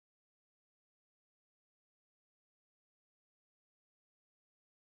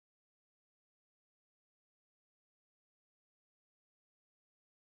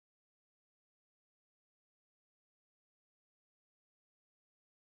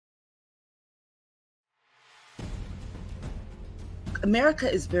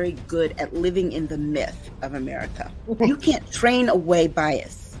America is very good at living in the myth of America. You can't train away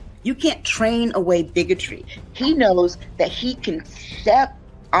bias. You can't train away bigotry. He knows that he can step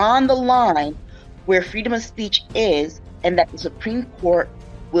on the line where freedom of speech is, and that the Supreme Court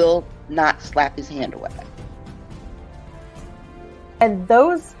will not slap his hand away. And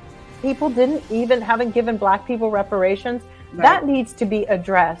those people haven't given Black people reparations. Right. That needs to be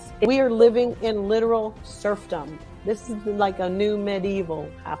addressed. We are living in literal serfdom. This is like a new medieval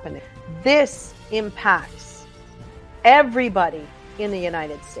happening. This impacts everybody in the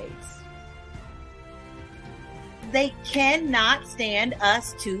United States. They cannot stand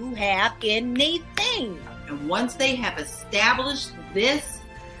us to have anything. And once they have established this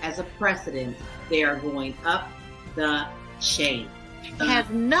as a precedent, they are going up the chain. It has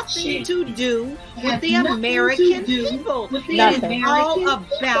nothing to do with the American people. It is all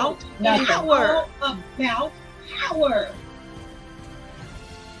about power. About power.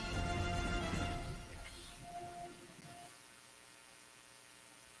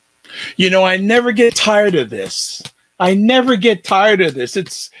 You know, I never get tired of this. I never get tired of this.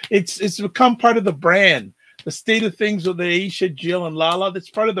 It's become part of the brand. The state of things with the Aisha, Jill, and LaLa, that's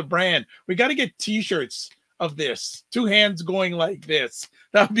part of the brand. We got to get t-shirts of this. Two hands going like this.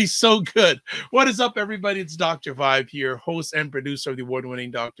 That would be so good. What is up, everybody? It's Dr. Vibe here, host and producer of the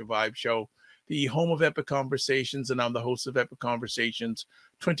award-winning Dr. Vibe Show, the home of Epic Conversations, and I'm the host of Epic Conversations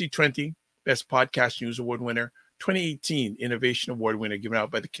 2020 Best Podcast News Award winner, 2018 Innovation Award winner given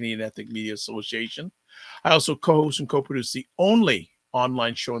out by the Canadian Ethnic Media Association. I also co-host and co-produce the only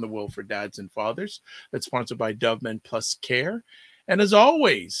online show in the world for dads and fathers that's sponsored by Dove Men Plus Care. And as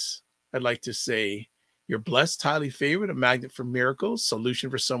always, I'd like to say you're blessed, highly favored, a magnet for miracles, solution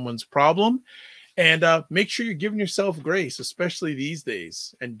for someone's problem. And make sure you're giving yourself grace, especially these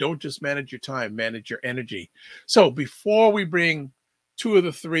days. And don't just manage your time, manage your energy. So before we bring two of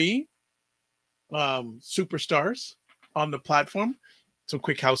the three superstars on the platform, some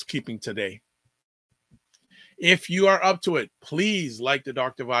quick housekeeping today. If you are up to it, please like the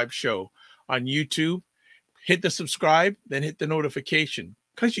Dr. Vibe Show on YouTube. Hit the subscribe, then hit the notification,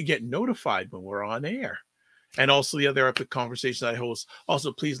 because you get notified when we're on air. And also the other Epic Conversations I host.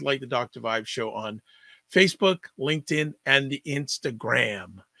 Also, please like the Dr. Vibe Show on Facebook, LinkedIn, and the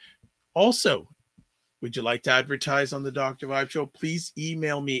Instagram. Also, would you like to advertise on the Dr. Vibe Show? Please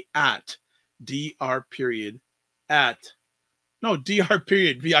email me at dr.vibe at the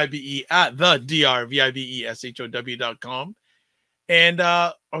drvibeshow.com. And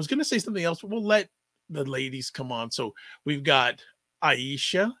I was going to say something else, but we'll let the ladies come on. So we've got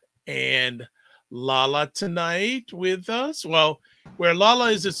Aisha and LaLa tonight with us. Well, where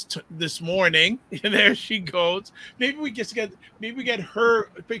LaLa is this morning, there she goes. Maybe we get her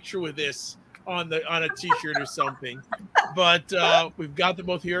picture with this on a t-shirt or something. But we've got them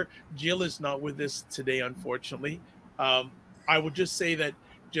both here. Jill is not with us today, unfortunately. I would just say that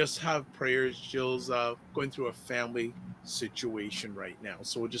just have prayers. Jill's going through a family situation right now.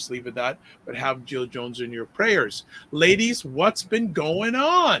 So we'll just leave it at that. But have Jill Jones in your prayers. Ladies, what's been going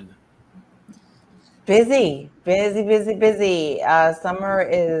on? Busy. Summer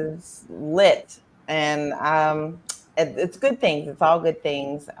is lit. And it's good things. It's all good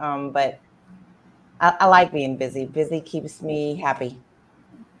things. But I like being busy. Busy keeps me happy.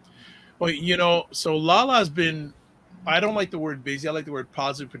 Well, you know, so LaLa's been, I don't like the word busy. I like the word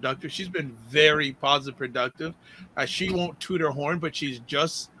positive productive. She's been very positive productive. She won't toot her horn, but she's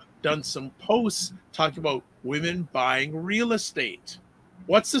just done some posts talking about women buying real estate.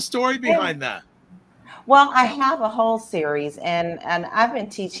 What's the story behind that? Well, I have a whole series, and I've been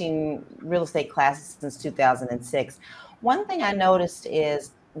teaching real estate classes since 2006. One thing I noticed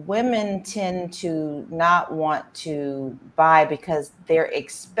is women tend to not want to buy because they're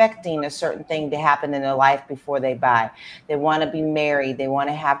expecting a certain thing to happen in their life before they buy. They want to be married. They want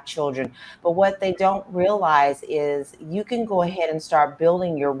to have children. But what they don't realize is you can go ahead and start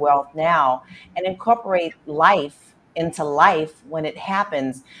building your wealth now and incorporate life into life when it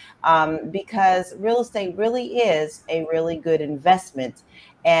happens, because real estate really is a really good investment.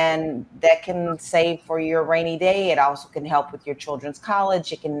 And that can save for your rainy day. It also can help with your children's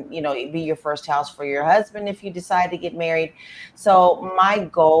college. It can, be your first house for your husband if you decide to get married. So my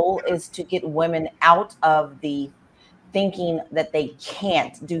goal is to get women out of the thinking that they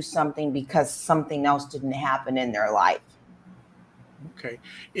can't do something because something else didn't happen in their life. Okay.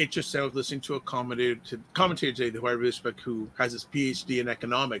 It just I was listening to a commentator today who I respect, who has his PhD in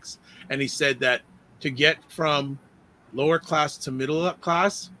economics. And he said that to get from lower class to middle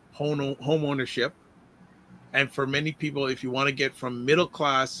class, home ownership. And for many people, if you want to get from middle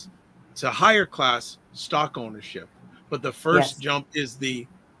class to higher class, stock ownership. but the first jump is the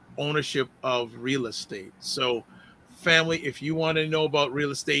ownership of real estate. So, family, if you want to know about real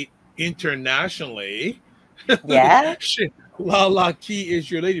estate internationally, yeah, LaLa Key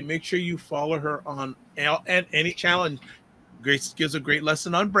is your lady. Make sure you follow her on and any challenge. Grace gives a great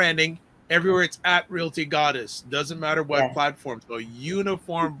lesson on branding. Everywhere it's at Realty Goddess. Doesn't matter what platform. So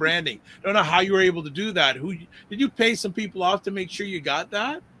uniform branding. Don't know how you were able to do that. Who did you pay some people off to make sure you got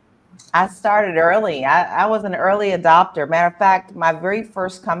that? I started early. I was an early adopter. Matter of fact, my very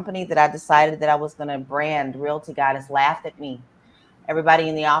first company that I decided that I was going to brand, Realty Goddess, laughed at me. Everybody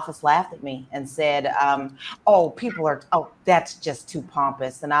in the office laughed at me and said, oh, that's just too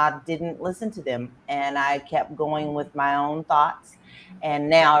pompous. And I didn't listen to them. And I kept going with my own thoughts. And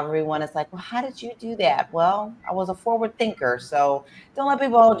now everyone is like, well, how did you do that? Well, I was a forward thinker. So don't let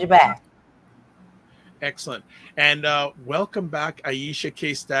people hold you back. Excellent. And welcome back, Aisha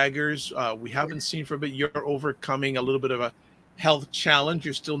K. Staggers. We haven't seen for a bit. You're overcoming a little bit of a health challenge.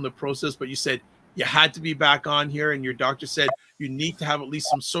 You're still in the process, but you said you had to be back on here, and your doctor said you need to have at least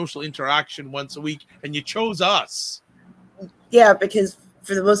some social interaction once a week, and you chose us. Yeah, because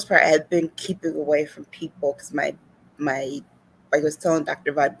for the most part, I had been keeping away from people because my I was telling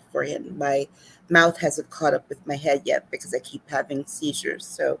Dr. Vibe beforehand, my mouth hasn't caught up with my head yet because I keep having seizures.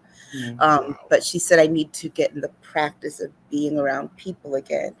 So, but she said I need to get in the practice of being around people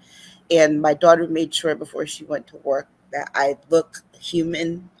again. And my daughter made sure before she went to work that I look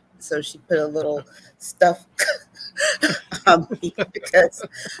human. So she put a little stuff on me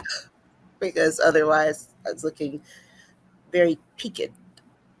because otherwise I was looking very peaked.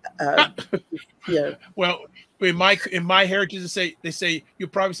 Yeah. Well, in my heritage, they say you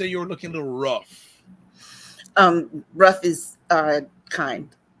probably say you were looking a little rough. Rough is kind.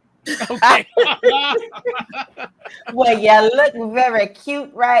 Okay. Well, you look very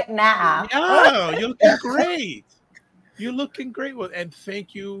cute right now. Yeah, you're looking great. You're looking great. Well, and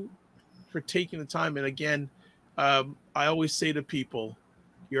thank you for taking the time. And again, I always say to people,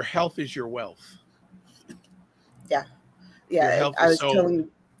 your health is your wealth. Yeah. Yeah. I was telling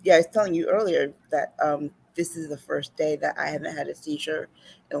you earlier that this is the first day that I haven't had a seizure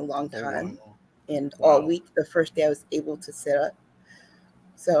in a long time. Oh, wow. And all week, the first day I was able to sit up.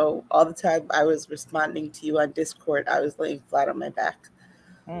 So all the time I was responding to you on Discord, I was laying flat on my back.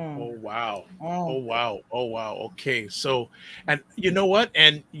 Oh, wow. Oh, wow. Oh, wow. Okay. So, and you know what?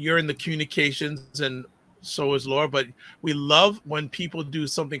 And you're in the communications, and so is Laura, but we love when people do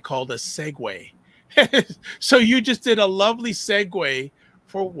something called a segue. So you just did a lovely segue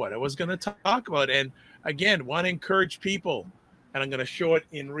for what I was going to talk about. And again, want to encourage people, and I'm going to show it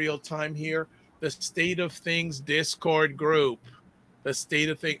in real time here, the State of Things Discord group, the State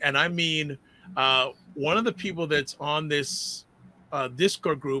of Things. And I mean, one of the people that's on this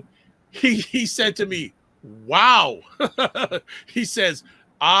Discord group, he said to me, wow. He says,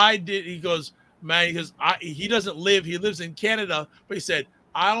 he goes, man, he doesn't live, he lives in Canada, but he said,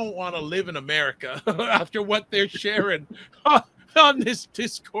 I don't want to live in America after what they're sharing on this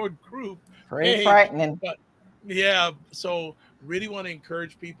Discord group. Pretty frightening. But yeah, so really want to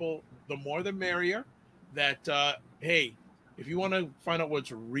encourage people, the more the merrier, that, hey, if you want to find out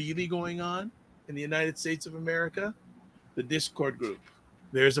what's really going on in the United States of America, the Discord group,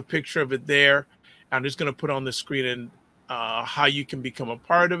 there's a picture of it there. I'm just going to put on the screen and how you can become a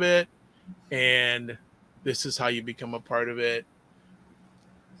part of it. And this is how you become a part of it.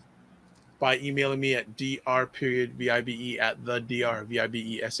 By emailing me at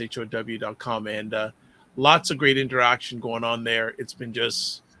dr.vibe@thedrvibeshow.com. And lots of great interaction going on there. It's been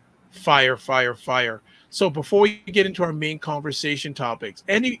just fire, fire, fire. So before we get into our main conversation topics,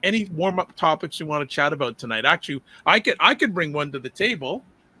 any warm-up topics you want to chat about tonight? Actually, I could bring one to the table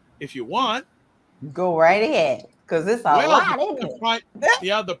if you want. Go right ahead, because it's a lot, isn't it?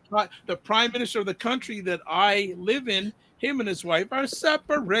 The prime minister of the country that I live in, him and his wife are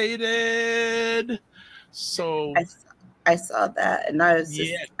separated. So I saw that, and I was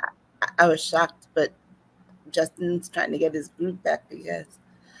I was shocked. But Justin's trying to get his group back, I guess.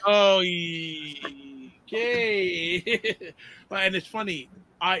 Oh, okay. And it's funny.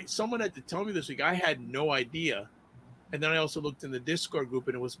 Someone had to tell me this week. I had no idea, and then I also looked in the Discord group,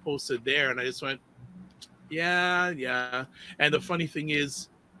 and it was posted there, and I just went, yeah. And the funny thing is,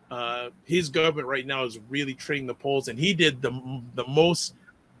 his government right now is really trading the polls, and he did the most,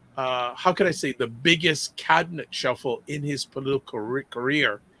 how could I say, the biggest cabinet shuffle in his political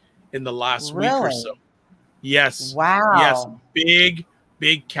career in the last week or so. Yes. Wow. Yes.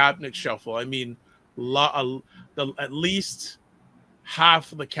 Big cabinet shuffle. I mean, at least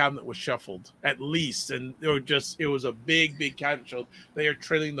half of the cabinet was shuffled, at least, and it was a big cabinet shuffle. They are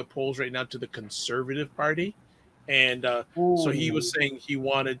trailing the polls right now to the Conservative Party, And so he was saying he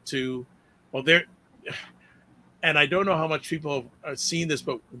wanted to, well, there, and I don't know how much people have seen this,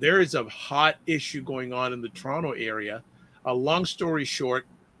 but there is a hot issue going on in the Toronto area. A long story short,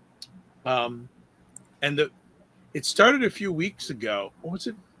 and it started a few weeks ago. Was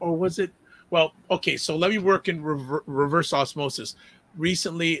it? Well, okay, so let me work in reverse osmosis.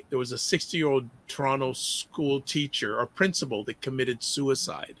 Recently, there was a 60-year-old Toronto school teacher or principal that committed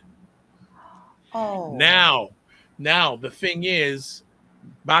suicide. Oh. Now the thing is,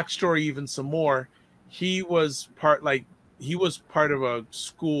 backstory even some more. He was part of a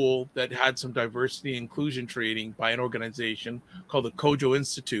school that had some diversity and inclusion training by an organization called the Kojo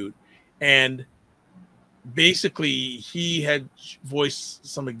Institute, and basically he had voiced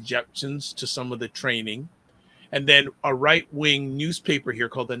some objections to some of the training. And then a right-wing newspaper here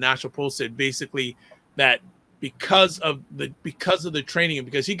called the National Post said basically that because of the training, and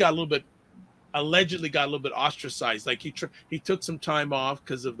because he allegedly got a little bit ostracized, like he took some time off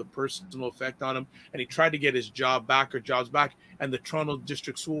because of the personal effect on him, and he tried to get his jobs back, and the Toronto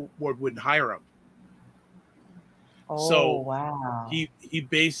District School Board wouldn't hire him. Oh, so wow. He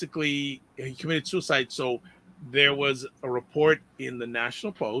committed suicide. So there was a report in the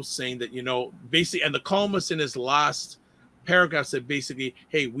National Post saying that, basically, and the columnist in his last paragraph said basically,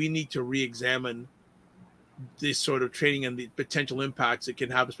 hey, we need to re-examine this sort of training and the potential impacts it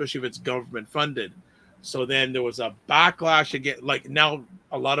can have, especially if it's government funded. So then there was a backlash again. Like now,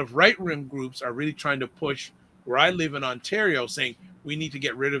 a lot of right-wing groups are really trying to push, where I live in Ontario, saying we need to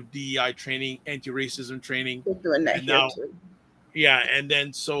get rid of DEI training, anti-racism training. We're doing that here too. Yeah, and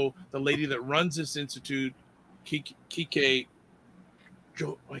then so the lady that runs this institute, Kike,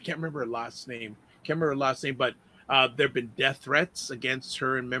 I can't remember her last name. But there have been death threats against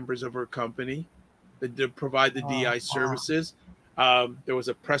her and members of her company that provide the DEI services. There was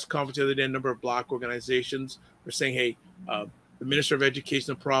a press conference the other day. A number of Black organizations were saying, "Hey, the Minister of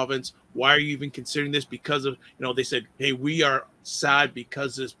Education of the province, why are you even considering this?" Because of, they said, "Hey, we are sad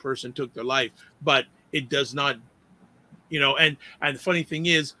because this person took their life," but it does not, And the funny thing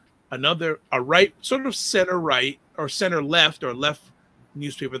is, a right, sort of center right or center left or left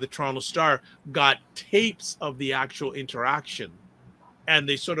newspaper, the Toronto Star, got tapes of the actual interaction, and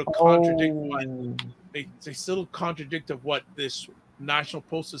they sort of contradict they still contradict of what this National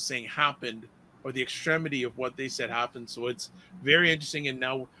Post is saying happened, or the extremity of what they said happened. So it's very interesting, and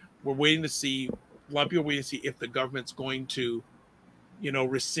now we're waiting to see. A lot of people are waiting to see if the government's going to,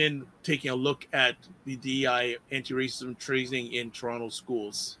 rescind taking a look at the DEI anti-racism training in Toronto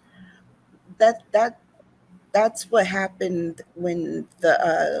schools. That's what happened when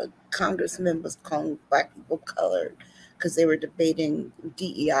the congressman was calling Black people colored, because they were debating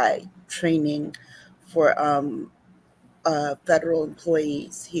DEI training for federal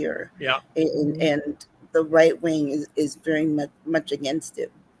employees here. Yeah, and the right wing is very much against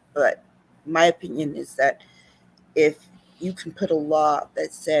it. But my opinion is that if you can put a law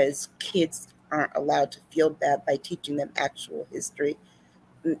that says kids aren't allowed to feel bad by teaching them actual history,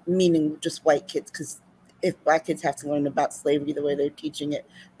 meaning just white kids, because if Black kids have to learn about slavery the way they're teaching it,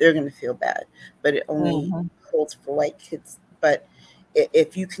 they're going to feel bad. But it only holds for white kids. But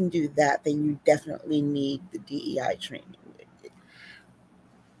if you can do that, then you definitely need the DEI training.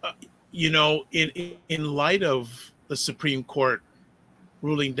 In light of the Supreme Court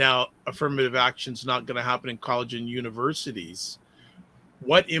ruling down affirmative action is not going to happen in college and universities,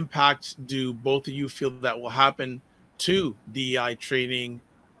 what impact do both of you feel that will happen to DEI training,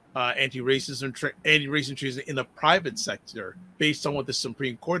 anti-racism training in the private sector, based on what the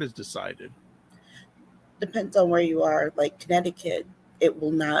Supreme Court has decided? Depends on where you are. Like Connecticut,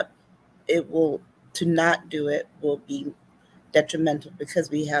 to not do it will be detrimental,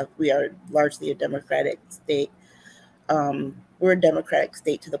 because we are largely a Democratic state. We're a Democratic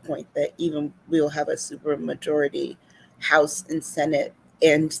state to the point that even we'll have a super majority House and Senate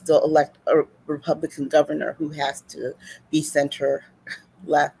and still elect a Republican governor who has to be center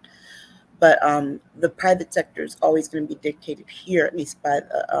left. But the private sector is always going to be dictated here, at least by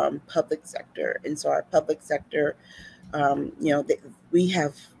the public sector. And so our public sector,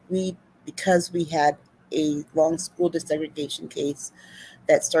 because we had a long school desegregation case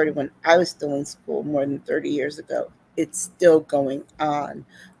that started when I was still in school more than 30 years ago, it's still going on.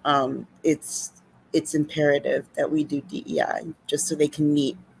 It's imperative that we do DEI just so they can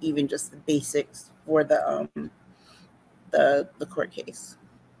meet even just the basics for the court case.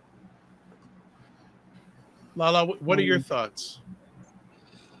 LaLa, what are your thoughts?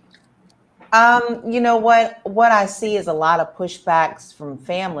 What I see is a lot of pushbacks from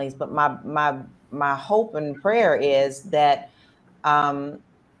families, but my hope and prayer is that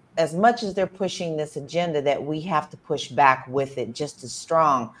as much as they're pushing this agenda, that we have to push back with it just as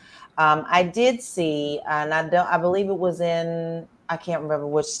strong. I did see, and I believe it was in, I can't remember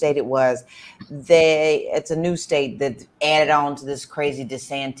which state it was. It's a new state that added on to this crazy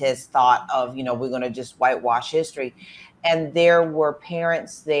DeSantis thought of, we're going to just whitewash history. And there were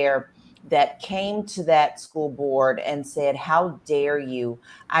parents there that came to that school board and said, how dare you?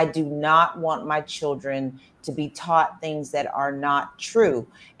 I do not want my children to be taught things that are not true.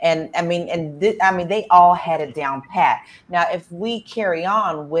 And they all had it down pat. Now, if we carry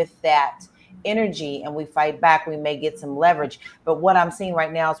on with that energy and we fight back, we may get some leverage. But what I'm seeing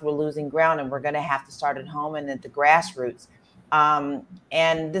right now is we're losing ground, and we're going to have to start at home and at the grassroots.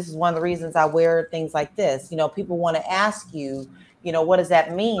 And this is one of the reasons I wear things like this. People want to ask you, what does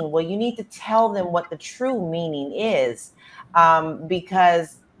that mean? Well, you need to tell them what the true meaning is,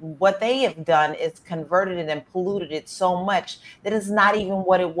 because what they have done is converted it and polluted it so much that it's not even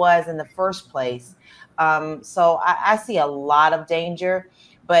what it was in the first place. So I see a lot of danger.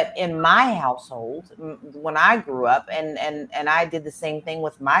 But in my household, when I grew up, and I did the same thing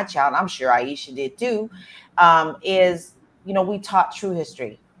with my child, I'm sure Aisha did too, we taught true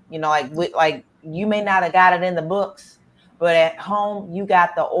history. Like you may not have got it in the books, but at home you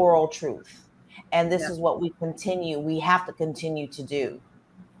got the oral truth. And this is what we have to continue to do.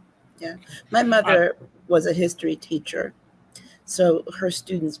 Yeah. My mother was a history teacher. So her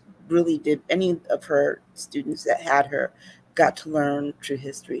students really did, any of her students that had her got to learn true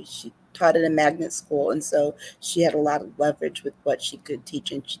history. She taught at a magnet school, and so she had a lot of leverage with what she could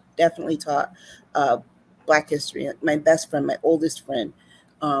teach, and she definitely taught Black history. My best friend, my oldest friend,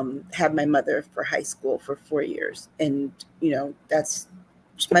 had my mother for high school for 4 years. And,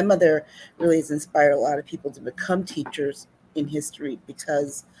 my mother really has inspired a lot of people to become teachers in history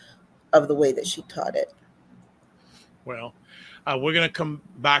because of the way that she taught it. Well, we're going to come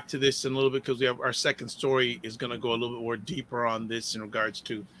back to this in a little bit, because we have our second story is going to go a little bit more deeper on this in regards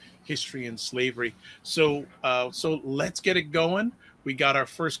to history and slavery. So let's get it going. We got our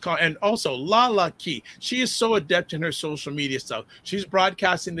first call. And also LaLa Key, she is so adept in her social media stuff. She's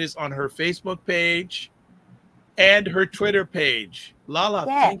broadcasting this on her Facebook page and her Twitter page. LaLa,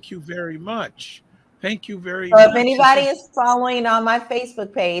 thank you very much. Thank you very much. If anybody is following on my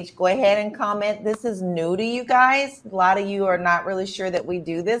Facebook page, go ahead and comment. This is new to you guys. A lot of you are not really sure that we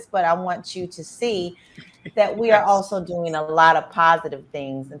do this, but I want you to see that we are also doing a lot of positive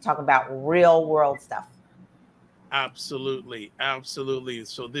things and talking about real world stuff. Absolutely. Absolutely.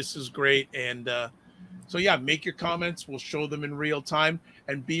 So this is great. And make your comments. We'll show them in real time,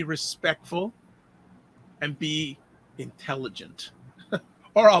 and be respectful and be intelligent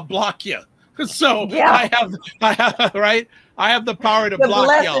or I'll block you. So I have the power to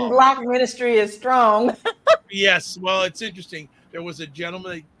block y'all. The Black ministry is strong. Yes. Well, it's interesting. There was a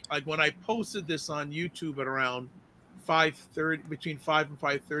gentleman, like when I posted this on YouTube at around 5:30, between 5 and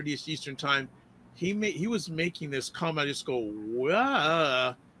 5:30 Eastern time, he was making this comment. I just go,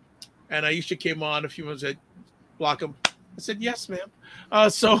 wow. And Aisha came on a few minutes and said, block him. I said, yes, ma'am.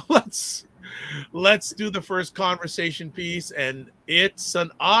 So let's do the first conversation piece, and it's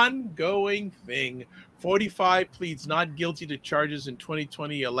an ongoing thing. 45 pleads not guilty to charges in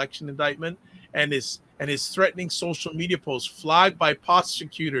 2020 election indictment, and is threatening social media posts flagged by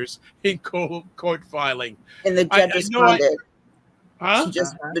prosecutors in court filing. And the judge responded.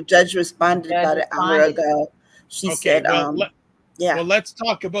 The judge responded about an hour ago. She said, well, let's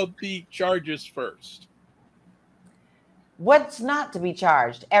talk about the charges first. What's not to be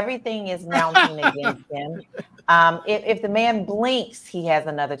charged? Everything is mounting against him. If the man blinks, he has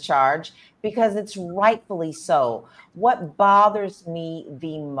another charge, because it's rightfully so. What bothers me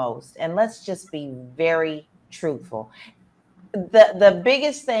the most, and let's just be very truthful, the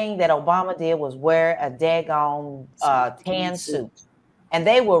biggest thing that Obama did was wear a daggone tan suit, and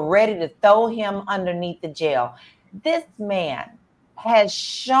they were ready to throw him underneath the jail. This man has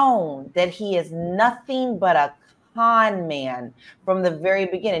shown that he is nothing but a con man from the very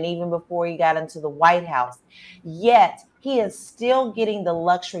beginning, even before he got into the White House. Yet he is still getting the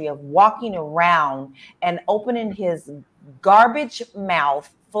luxury of walking around and opening his garbage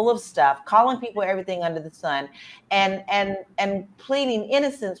mouth full of stuff, calling people everything under the sun, and pleading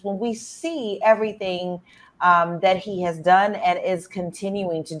innocence when we see everything that he has done and is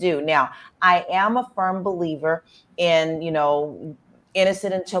continuing to do. Now, I am a firm believer in,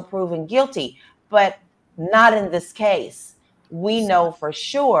 innocent until proven guilty, but not in this case. we know for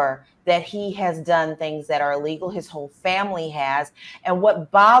sure that he has done things that are illegal. His whole family has. And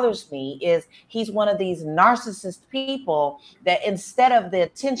what bothers me is he's one of these narcissist people that instead of the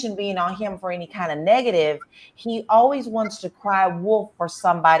attention being on him for any kind of negative, he always wants to cry wolf for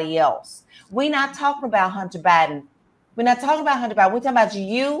somebody else. We're not talking about Hunter Biden. We're not talking about Hunter Biden. We're talking about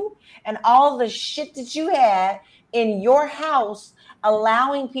you and all the shit that you had in your house,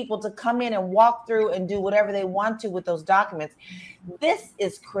 allowing people to come in and walk through and do whatever they want to with those documents. This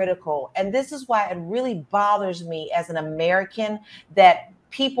is critical. And this is why it really bothers me as an American that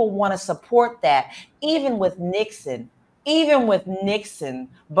people want to support that. Even with Nixon,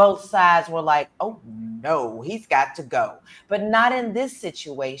 both sides were like, oh no, he's got to go, but not in this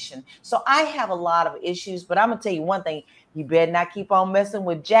situation. So I have a lot of issues, but I'm gonna tell you one thing, you better not keep on messing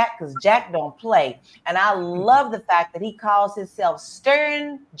with Jack, because Jack don't play. And I love the fact that he calls himself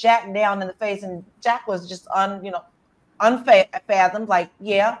staring Jack down in the face, and Jack was just unfathomed, like,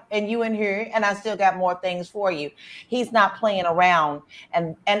 yeah, and you in here, and I still got more things for you. He's not playing around.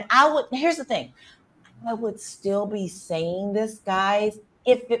 And here's the thing, I would still be saying this, guys,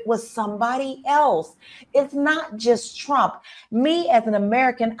 if it was somebody else. It's not just Trump. Me as an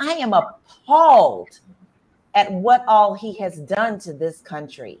American, I am appalled at what all he has done to this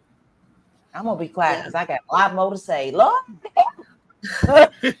country. I'm gonna be quiet because I got a lot more to say. Lord.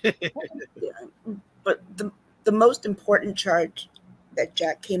 But the most important charge that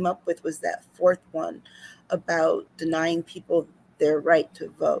Jack came up with was that fourth one about denying people their right to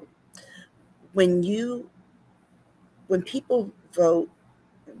vote. When people vote,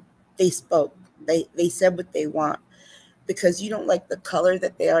 they spoke. They said what they want because you don't like the color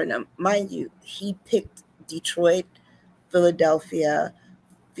that they are. Now, mind you, he picked Detroit, Philadelphia,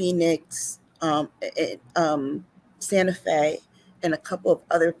 Phoenix, Santa Fe, and a couple of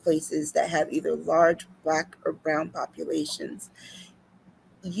other places that have either large Black or brown populations.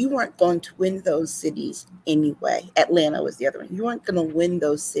 You weren't going to win those cities anyway. Atlanta was the other one. You weren't going to win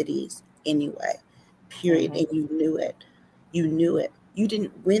those cities anyway, period. And you knew it. You knew it. You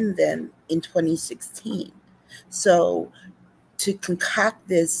didn't win them in 2016. So to concoct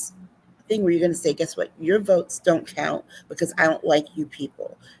this thing where you're going to say, guess what? Your votes don't count because I don't like you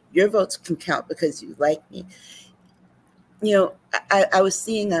people. Your votes can count because you like me. You know, I was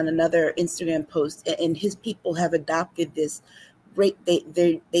seeing on another Instagram post, and his people have adopted this.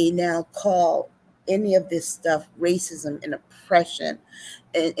 They now call any of this stuff racism and oppression.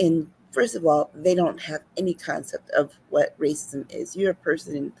 And first of all, they don't have any concept of what racism is. You're a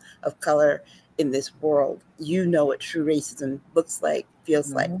person of color in this world. You know what true racism looks like,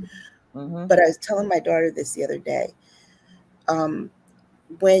 feels like. But I was telling my daughter this the other day.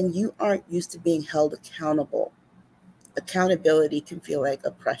 When you aren't used to being held accountable, accountability can feel like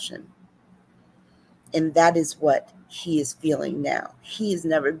oppression. And that is what he is feeling now. He has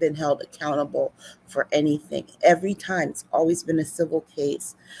never been held accountable for anything. Every time, it's always been a civil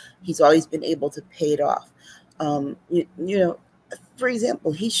case. He's always been able to pay it off. You know, for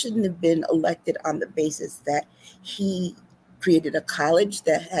example, he shouldn't have been elected on the basis that he created a college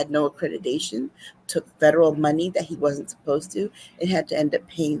that had no accreditation, took federal money that he wasn't supposed to, and had to end up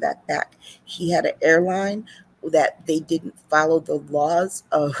paying that back. He had an airline that they didn't follow the laws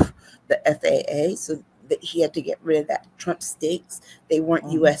of the FAA, so that he had to get rid of that. Trump steaks, they weren't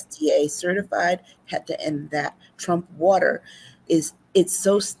USDA certified, had to end that. Trump water it's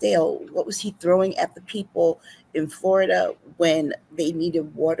so stale. What was he throwing at the people in Florida when they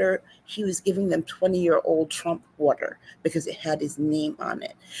needed water? He was giving them 20-year-old Trump water because it had his name on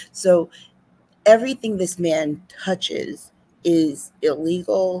it. So everything this man touches is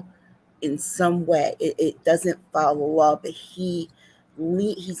illegal in some way. It doesn't follow the law, but he's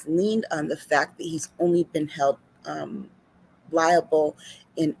leaned on the fact that he's only been held liable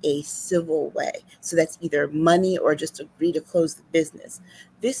in a civil way. So that's either money or just agree to close the business.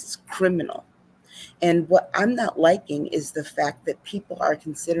 This is criminal. And what I'm not liking is the fact that people are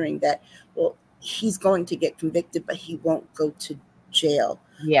considering that, well, he's going to get convicted, but he won't go to jail.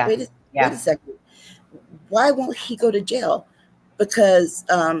 Yeah. Wait a second. Why won't he go to jail? Because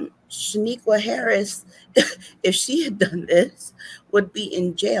Shaniqua Harris, if she had done this, would be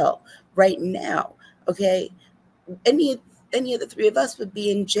in jail right now. Okay. Any of the three of us would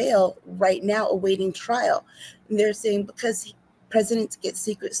be in jail right now awaiting trial. And they're saying because presidents get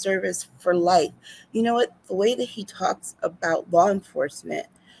Secret Service for life. You know what? The way that he talks about law enforcement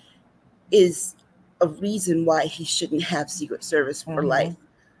is a reason why he shouldn't have Secret Service for life.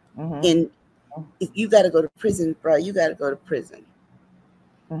 And if you got to go to prison, bro, you got to go to prison.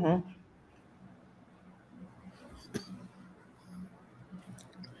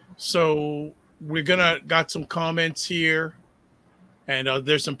 So we're got some comments here. And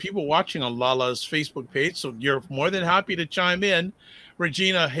there's some people watching on LaLa's Facebook page, so you're more than happy to chime in.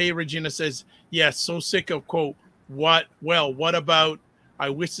 Regina says, yes, so sick of, quote, what about, I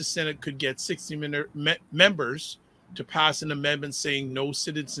wish the Senate could get 60 members to pass an amendment saying no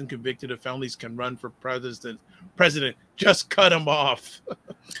citizen convicted of felonies can run for president. Just cut them off.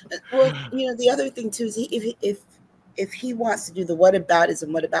 Well, the other thing too is if he wants to do the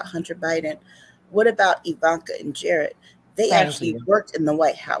whataboutism, what about Hunter Biden? What about Ivanka and Jared? They actually worked in the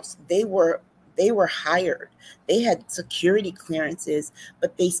White House. They were hired. They had security clearances,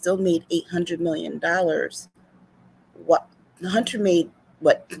 but they still made $800 million. What Hunter made?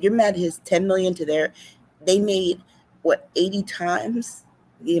 What you're mad his 10 million to their? They made 80 times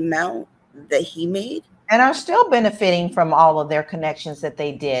the amount that he made, and are still benefiting from all of their connections that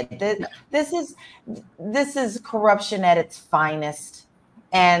they did. This is corruption at its finest,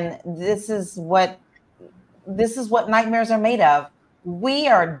 and this is what nightmares are made of. We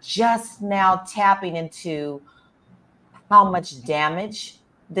are just now tapping into how much damage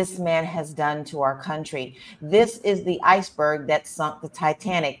this man has done to our country. This is the iceberg that sunk the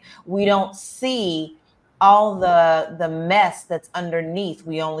Titanic. We don't see all the mess that's underneath.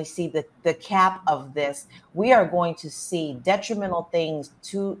 We only see the cap of this. We are going to see detrimental things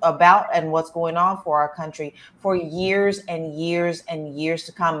about and what's going on for our country for years and years and years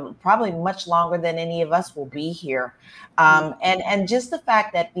to come, probably much longer than any of us will be here. And just the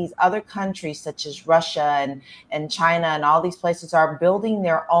fact that these other countries such as Russia and China and all these places are building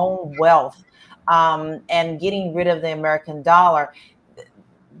their own wealth and getting rid of the American dollar.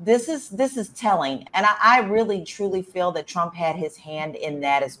 This is telling, and I really truly feel that Trump had his hand in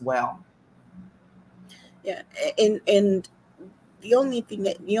that as well. Yeah, and the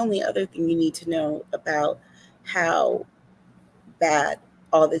only other thing you need to know about how bad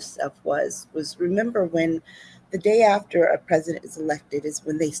all this stuff was remember when the day after a president is elected is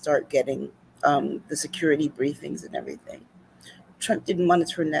when they start getting the security briefings and everything. Trump didn't want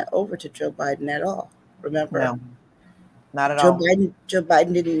to turn that over to Joe Biden at all. Remember? No. Not at all. Joe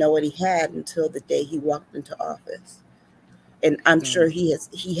Biden didn't know what he had until the day he walked into office, and I'm sure he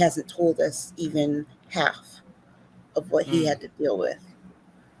hasn't told us even half of what he had to deal with.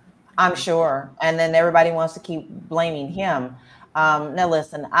 I'm sure, and then everybody wants to keep blaming him. Now,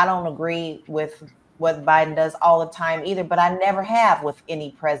 listen, I don't agree with what Biden does all the time either, but I never have with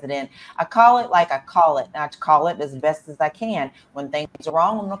any president. I call it like I call it. I call it as best as I can. When things are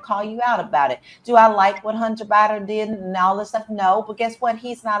wrong, I'm going to call you out about it. Do I like what Hunter Biden did and all this stuff? No, but guess what?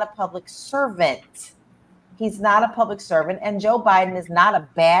 He's not a public servant. He's not a public servant. And Joe Biden is not a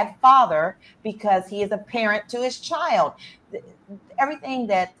bad father because he is a parent to his child. Everything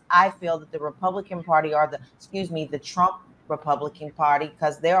that I feel that the Republican Party or the Trump Republican Party,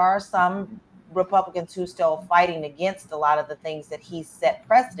 because there are some Republicans who still fighting against a lot of the things that he set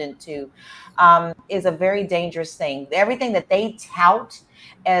precedent to, is a very dangerous thing. Everything that they tout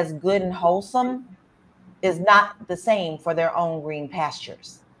as good and wholesome is not the same for their own green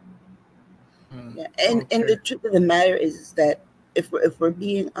pastures. Yeah, and the truth of the matter is that if we're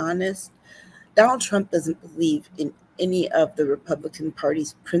being honest, Donald Trump doesn't believe in any of the Republican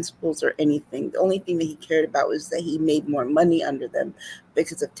Party's principles or anything. The only thing that he cared about was that he made more money under them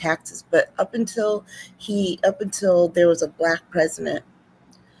because of taxes. But up until there was a black president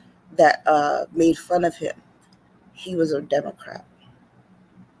that made fun of him, he was a Democrat.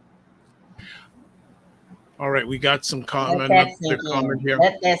 All right, we got some comment here.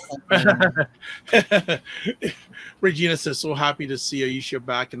 Regina says, so happy to see Aisha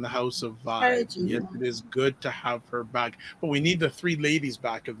back in the house of Vibe. Yes, it is good to have her back. But we need the three ladies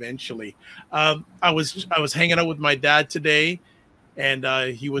back eventually. I was hanging out with my dad today, and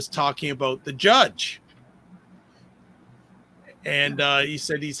he was talking about the judge. And he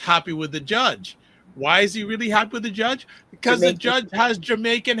said he's happy with the judge. Why is he really happy with the judge? Because the judge has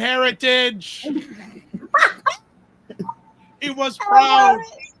Jamaican heritage. He was proud.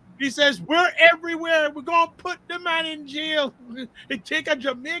 He says, we're everywhere. We're going to put the man in jail. It take a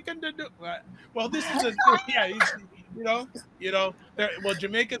Jamaican to do. Well, this is well,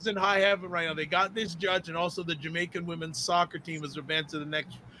 Jamaica's in high heaven right now. They got this judge, and also the Jamaican women's soccer team has advanced to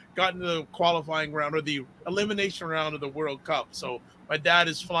got into the qualifying round or the elimination round of the World Cup. So my dad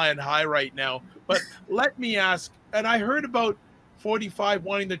is flying high right now. But let me ask, and I heard about 45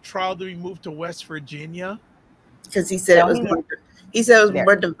 wanting the trial to be moved to West Virginia. Because he said it was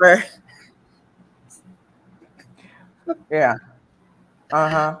more diverse. Yeah.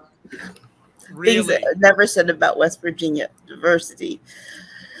 Uh-huh. Really? Things never said about West Virginia diversity.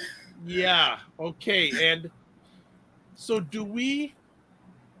 Yeah. Okay. And so do we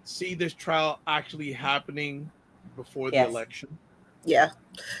see this trial actually happening before the election? Yes.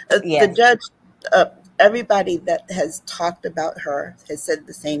 The judge, everybody that has talked about her has said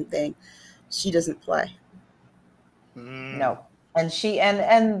the same thing. She doesn't play. No.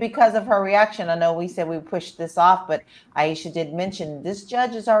 And because of her reaction, I know we said we pushed this off, but Aisha did mention this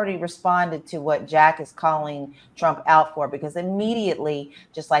judge has already responded to what Jack is calling Trump out for, because immediately,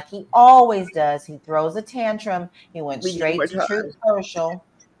 just like he always does, he throws a tantrum. He went straight to Truth Social,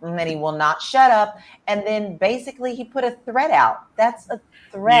 and then he will not shut up. And then basically he put a threat out. That's a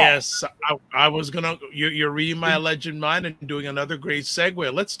threat. Yes, I was gonna. You're reading my alleged mind and doing another great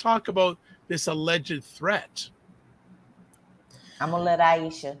segue. Let's talk about this alleged threat. I'm gonna let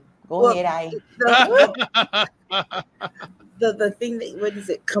Aisha go ahead. Aisha. The thing that, what is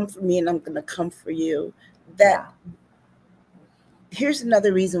it? Come for me, and I'm gonna come for you. That here's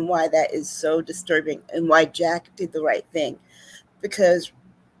another reason why that is so disturbing, and why Jack did the right thing, because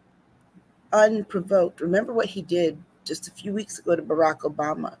unprovoked. Remember what he did just a few weeks ago to Barack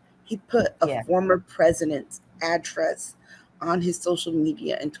Obama. He put a former president's address on his social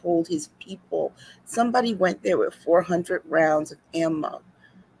media and told his people somebody went there with 400 rounds of ammo.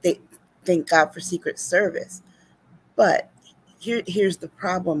 They thank God for Secret Service. But here's the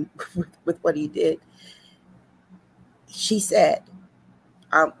problem with what he did. She said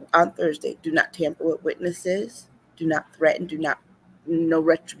on Thursday, do not tamper with witnesses, do not threaten, no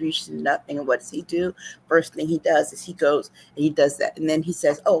retribution, nothing. And what does he do? First thing he does is he goes and he does that. And then he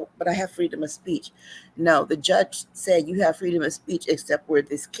says, oh, but I have freedom of speech. No, the judge said you have freedom of speech except where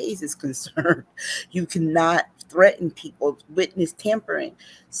this case is concerned. You cannot threaten people, witness tampering.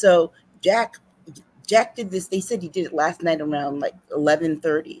 So Jack did this. They said he did it last night around like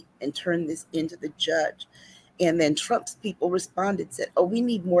 11:30 and turned this into the judge. And then Trump's people responded, said, oh, we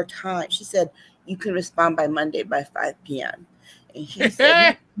need more time. She said, you can respond by Monday by 5 p.m. And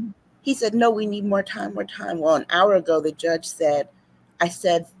he said, no, we need more time. Well, an hour ago, the judge said, I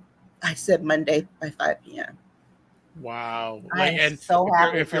said Monday by 5 p.m. Wow. I am so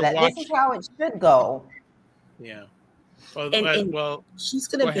happy for that. This is how it should go. Yeah. Well, she's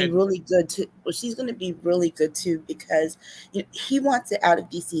going to be really good too. Well, she's going to be really good too, because he wants it out of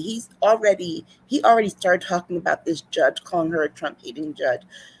DC. He already started talking about this judge, calling her a Trump-hating judge.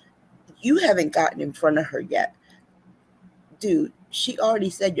 You haven't gotten in front of her yet. Dude, she already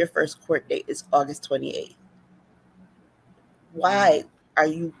said your first court date is August 28th. Why are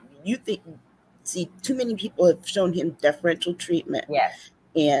you think, see, too many people have shown him deferential treatment. Yes.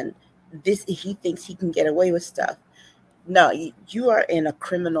 And he thinks he can get away with stuff. No, you are in a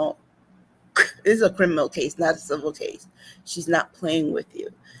criminal, this is a criminal case, not a civil case. She's not playing with you.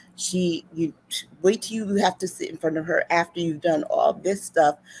 You wait till you have to sit in front of her after you've done all this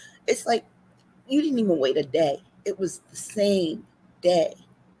stuff. It's like, you didn't even wait a day. It was the same day.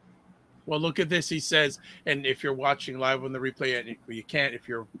 Well, look at this. He says, and if you're watching live on the replay, and you can't if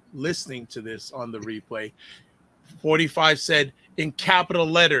you're listening to this on the replay, 45 said in capital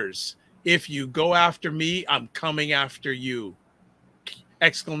letters, if you go after me, I'm coming after you.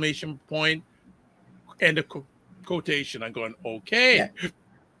 Exclamation point, end of quotation. I'm going, okay.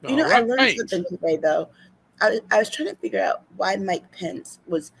 Yeah. I learned something today, though. I was trying to figure out why Mike Pence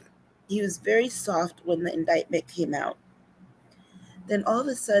was very soft when the indictment came out. Then all of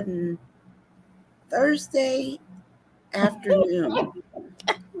a sudden, Thursday afternoon,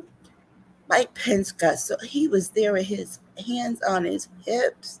 Mike Pence he was there with his hands on his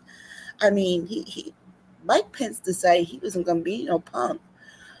hips. I mean, Mike Pence decided he wasn't going to be no punk,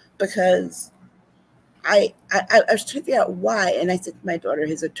 because I was trying to figure out why, and I said to my daughter,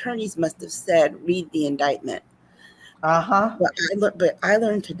 his attorneys must have said, read the indictment. But I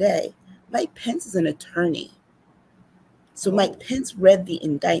learned today, Mike Pence is an attorney. So Mike Pence read the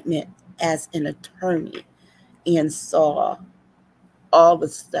indictment as an attorney and saw all the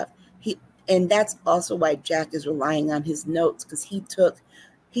stuff. And that's also why Jack is relying on his notes, because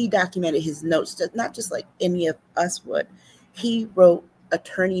he documented his notes, not just like any of us would. He wrote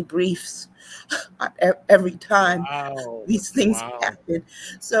attorney briefs every time these things happen.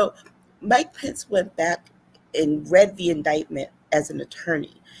 So Mike Pence went back and read the indictment as an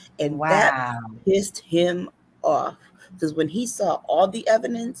attorney, and that pissed him off, because when he saw all the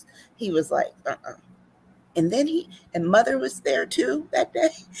evidence, he was like, And then and Mother was there too that day.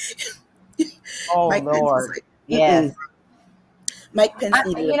 Mike Lord. Pence was like, yes. Mike Pence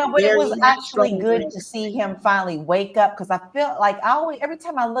needed but it was actually good to see him finally wake up, because I feel like every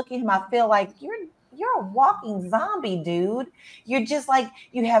time I look at him, I feel like you're a walking zombie, dude. You're just like,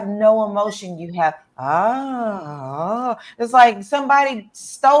 you have no emotion. You have it's like somebody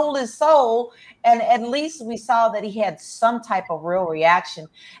stole his soul, and at least we saw that he had some type of real reaction.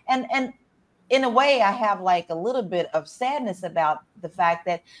 And in a way, I have like a little bit of sadness about the fact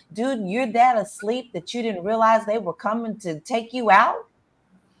that, dude, you're that asleep that you didn't realize they were coming to take you out.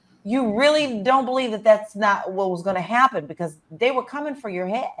 You really don't believe that that's not what was going to happen, because they were coming for your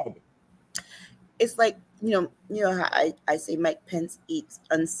head. It's like, you know how I say Mike Pence eats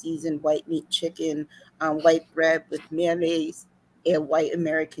unseasoned white meat chicken, white bread with mayonnaise and white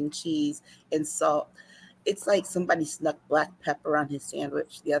American cheese and salt. It's like somebody snuck black pepper on his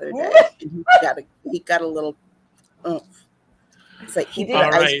sandwich the other day, and he got a little oomph. It's like he put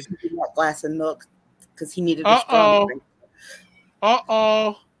ice in that glass of milk because he needed a strong drink.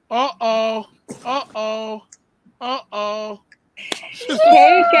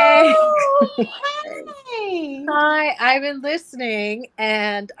 Hey, Kay. Hi, I've been listening,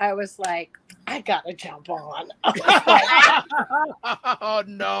 and I was like, I gotta jump on. Oh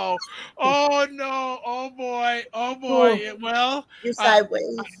no! Oh no! Oh boy! Oh boy! Ooh. Well, You're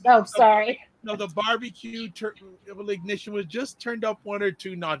sideways. Oh, sorry. No, the barbecue ignition was just turned up 1 or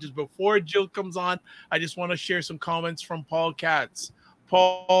 2 notches. Before Jill comes on, I just want to share some comments from Paul Katz.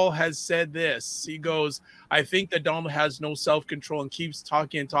 Paul has said this. He goes, I think that Donald has no self-control and keeps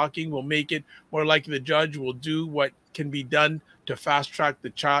talking and talking will make it more likely the judge will do what can be done to fast-track the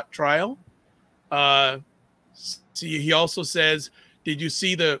trial. See, he also says, did you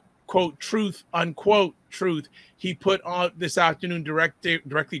see the quote truth, unquote truth he put on this afternoon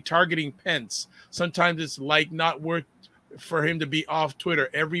directly targeting Pence? Sometimes it's like not worth for him to be off Twitter.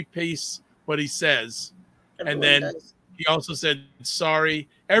 Every pace what he says. Everyone and then does. He also said, sorry,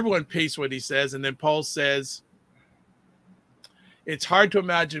 everyone pays what he says. And then Paul says, it's hard to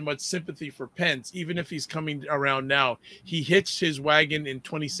imagine much sympathy for Pence, even if he's coming around now. He hitched his wagon in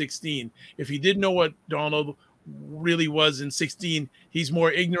 2016. If he didn't know what Donald really was in 16, he's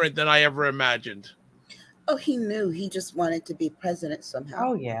more ignorant than I ever imagined. Oh, he knew. He just wanted to be president somehow.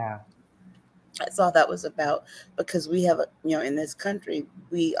 Oh, yeah. That's all that was about. Because we have, in this country,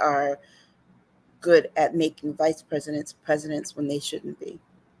 we are good at making vice presidents presidents when they shouldn't be.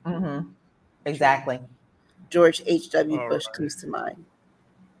 Mm-hmm. Exactly. George H.W. Bush comes to mind.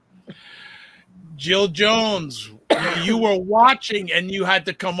 Jill Jones, you were watching and you had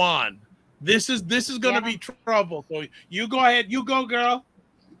to come on. This is going to be trouble. So you go ahead. You go, girl.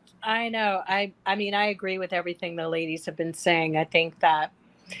 I know. I mean, I agree with everything the ladies have been saying. I think that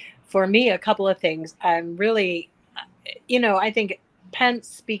for me, a couple of things. I'm really, I think Pence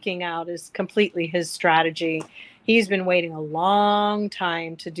speaking out is completely his strategy. He's been waiting a long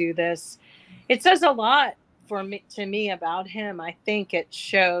time to do this. It says a lot to me about him. I think it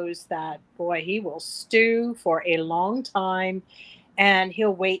shows that, boy, he will stew for a long time and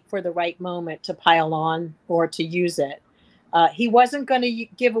he'll wait for the right moment to pile on or to use it. He wasn't going to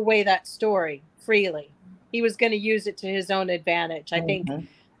give away that story freely. He was going to use it to his own advantage. I think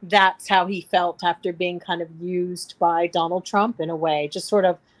that's how he felt after being kind of used by Donald Trump in a way, just sort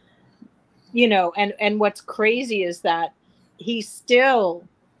of, and what's crazy is that he still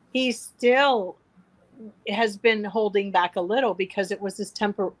has been holding back a little because it was his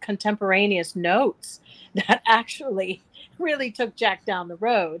contemporaneous notes that actually really took Jack down the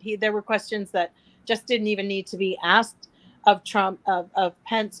road. There were questions that just didn't even need to be asked of Trump, of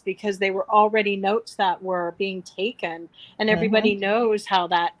Pence, because they were already notes that were being taken, and everybody knows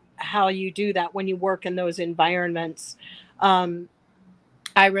how you do that when you work in those environments.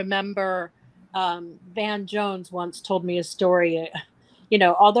 I remember Van Jones once told me a story.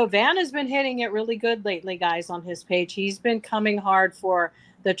 Although Van has been hitting it really good lately, guys, on his page, he's been coming hard for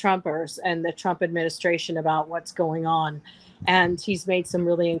the Trumpers and the Trump administration about what's going on. And he's made some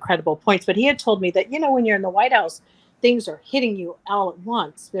really incredible points. But he had told me that, when you're in the White House, things are hitting you all at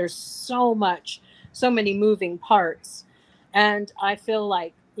once. There's so many moving parts. And I feel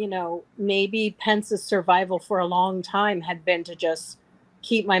like, maybe Pence's survival for a long time had been to just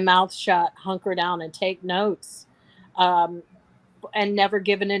keep my mouth shut, hunker down and take notes. And never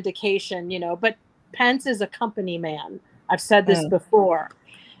give an indication, but Pence is a company man. I've said this before.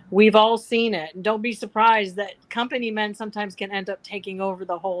 We've all seen it. And don't be surprised that company men sometimes can end up taking over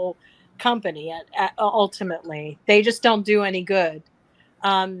the whole company ultimately. They just don't do any good.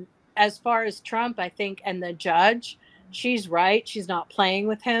 As far as Trump, I think, and the judge, she's right. She's not playing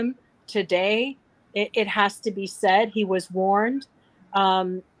with him today. It has to be said. He was warned.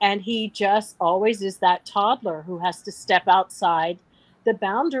 And he just always is that toddler who has to step outside the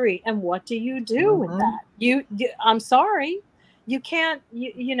boundary. And what do you do with that? I'm sorry, you can't.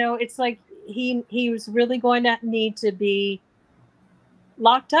 It's like he was really going to need to be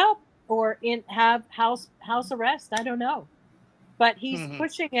locked up or have house arrest. I don't know, but he's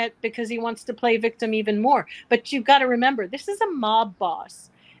pushing it because he wants to play victim even more. But you've got to remember, this is a mob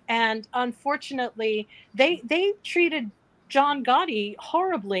boss. And unfortunately, they treated John Gotti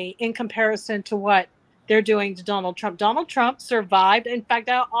horribly in comparison to what they're doing to Donald Trump. Donald Trump survived. In fact,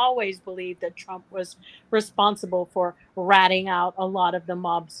 I always believed that Trump was responsible for ratting out a lot of the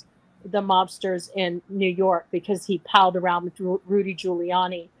mobsters in New York, because he palled around with Rudy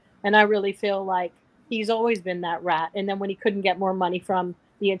Giuliani. And I really feel like he's always been that rat. And then when he couldn't get more money from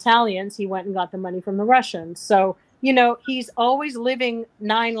the Italians, he went and got the money from the Russians. So, you know, he's always living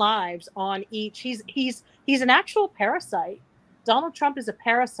 9 lives on each. He's an actual parasite. Donald Trump is a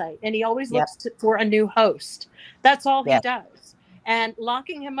parasite, and he always looks for a new host. That's all he does. And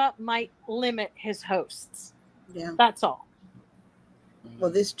locking him up might limit his hosts. Yeah. That's all. Well,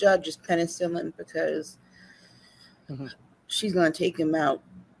 this judge is penicillin because she's going to take him out.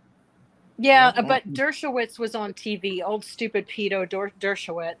 Yeah, but Dershowitz was on TV, old stupid pedo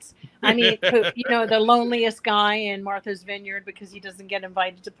Dershowitz. I mean, you know, the loneliest guy in Martha's Vineyard because he doesn't get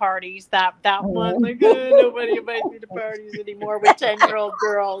invited to parties. That one, like, nobody invites me to parties anymore with 10-year-old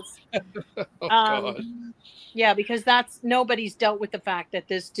girls. Yeah, because nobody's dealt with the fact that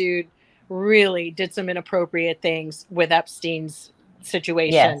this dude really did some inappropriate things with Epstein's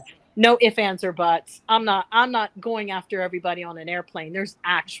situation. Yes. No ifs, ands, or buts. I'm not going after everybody on an airplane. There's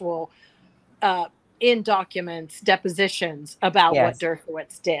actual in documents, depositions about what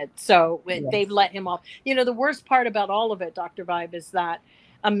Dershowitz did. So they've let him off. You know, the worst part about all of it, Dr. Vibe, is that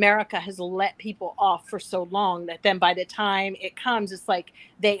America has let people off for so long that then by the time it comes, it's like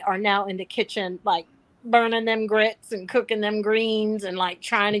they are now in the kitchen, like burning them grits and cooking them greens and like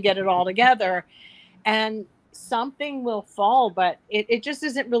trying to get it all together. And something will fall, but it just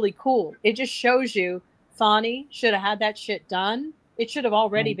isn't really cool. It just shows you Fani should have had that shit done. It should have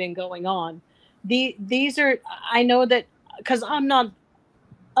already been going on. These are, I know that, because I'm not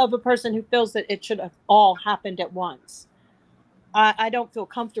of a person who feels that it should have all happened at once. I don't feel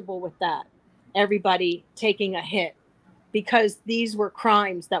comfortable with that. Everybody taking a hit, because these were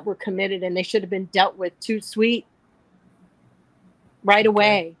crimes that were committed and they should have been dealt with too sweet right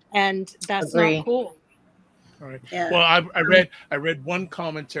away. And that's not cool. All right. Yeah. Well, I read one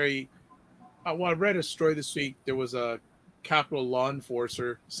commentary. I read a story this week. There was a Capitol law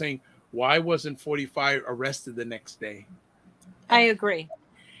enforcer saying, why wasn't 45 arrested the next day? I agree.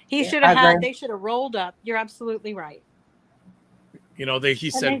 They should have rolled up. You're absolutely right. You know, he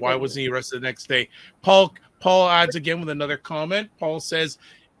said, why wasn't he arrested the next day? Paul adds again with another comment. Paul says,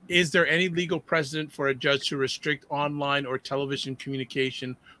 is there any legal precedent for a judge to restrict online or television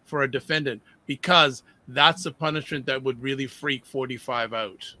communication for a defendant? Because that's a punishment that would really freak 45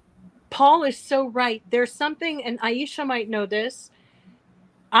 out. Paul is so right. There's something, and Aisha might know this.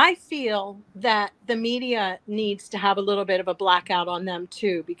 I feel that the media needs to have a little bit of a blackout on them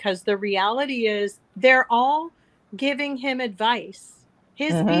too, because the reality is they're all giving him advice.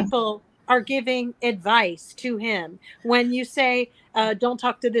 His people are giving advice to him. When you say, don't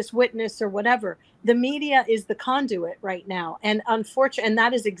talk to this witness or whatever, the media is the conduit right now. And unfortunately, and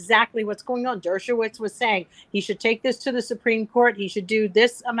that is exactly what's going on. Dershowitz was saying he should take this to the Supreme Court. He should do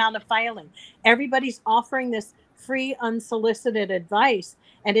this amount of filing. Everybody's offering this free, unsolicited advice.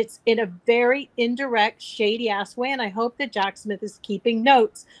 And it's in a very indirect, shady ass way. And I hope that Jack Smith is keeping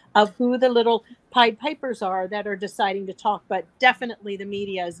notes of who the little Pied Pipers are that are deciding to talk. But definitely the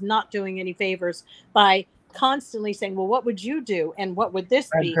media is not doing any favors by constantly saying, well, what would you do? And what would this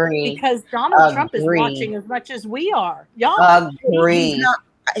be? Because Donald Trump is watching as much as we are. Y'all agree.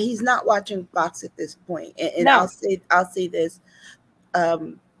 He's not watching Fox at this point. And no. I'll say this,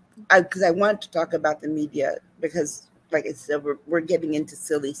 because I want to talk about the media, because like I said, we're getting into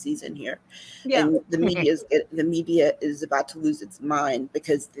silly season here. Yeah. And the media is about to lose its mind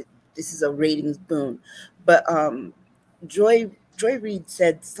because this is a ratings boom. But Joy Reid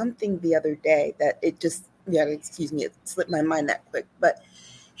said something the other day that it slipped my mind that quick. But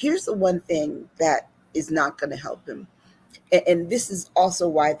here's the one thing that is not going to help him. And this is also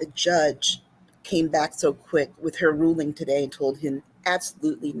why the judge came back so quick with her ruling today and told him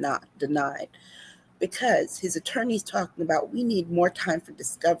absolutely not, denied. Because his attorney's talking about, we need more time for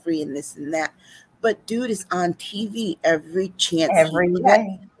discovery and this and that. But dude is on TV every chance every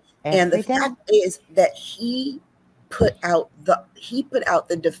day. And the fact is that he put out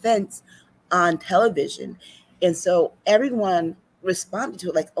the defense on television. And so everyone responded to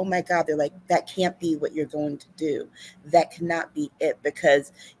it like, oh my God, they're like, that can't be what you're going to do. That cannot be it,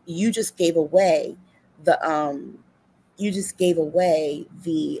 because you just gave away the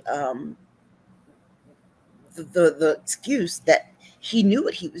excuse that he knew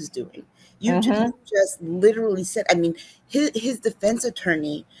what he was doing. You just literally said, I mean, his defense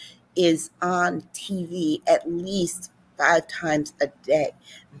attorney is on TV at least 5 times a day.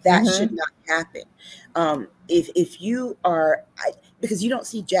 That should not happen. If you are, because you don't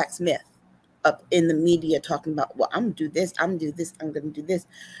see Jack Smith up in the media talking about, well, I'm gonna do this, I'm gonna do this, I'm gonna do this.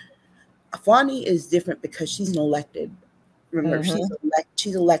 Fani is different because she's an elected. Remember,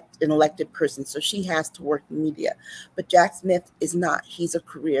 she's an elected person, so she has to work in media. But Jack Smith is not. He's a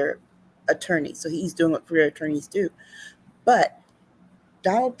career attorney, so he's doing what career attorneys do. But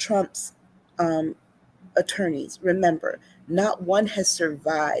Donald Trump's attorneys, remember, not one has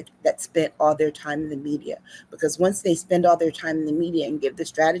survived that spent all their time in the media, because once they spend all their time in the media and give the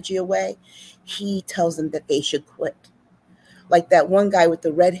strategy away, he tells them that they should quit. Like that one guy with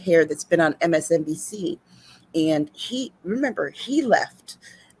the red hair that's been on MSNBC. And he left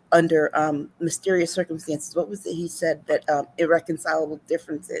under mysterious circumstances. What was it? He said that irreconcilable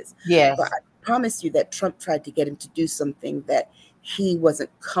differences. Yes. But I promise you that Trump tried to get him to do something that he wasn't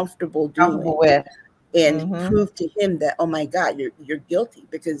comfortable doing with. And prove to him that, oh my God, you're guilty,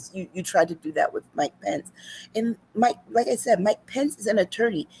 because you tried to do that with Mike Pence. And Mike, like I said, Mike Pence is an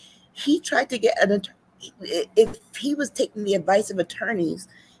attorney. He tried to get an attorney. If he was taking the advice of attorneys,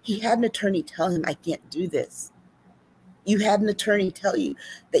 he had an attorney tell him, I can't do this. You had an attorney tell you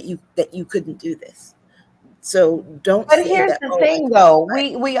that you couldn't do this. So don't. But here's the thing, though.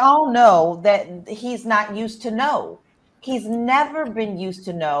 We all know that he's not used to no. He's never been used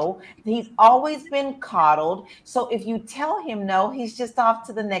to no. He's always been coddled. So if you tell him no, he's just off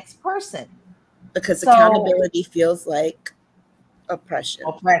to the next person. Because accountability feels like oppression.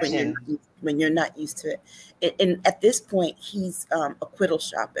 When you're not used to it. And at this point, he's acquittal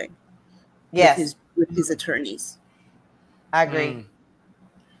shopping. Yes. With his attorneys. I agree.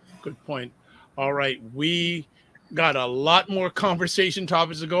 Good point. All right. We got a lot more conversation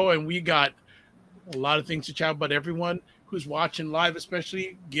topics to go, and we got a lot of things to chat about. Everyone who's watching live,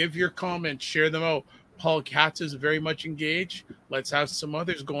 especially, give your comments, share them out. Paul Katz is very much engaged. Let's have some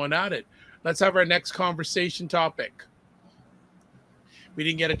others going at it. Let's have our next conversation topic. We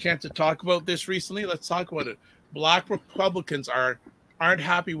didn't get a chance to talk about this recently. Let's talk about it. Black Republicans aren't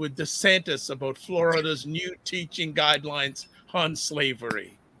happy with DeSantis about Florida's new teaching guidelines on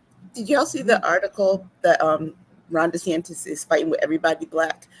slavery. Did y'all see the article that Ron DeSantis is fighting with everybody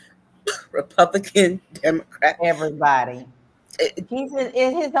black? Republican, Democrat. Everybody.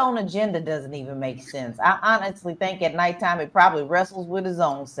 His own agenda doesn't even make sense. I honestly think at nighttime it probably wrestles with his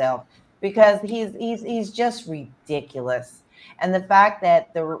own self, because he's just ridiculous. And the fact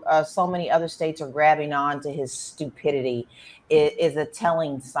that so many other states are grabbing on to his stupidity is a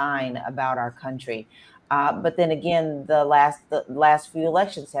telling sign about our country. But then again, the last few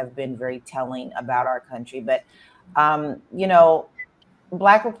elections have been very telling about our country. But,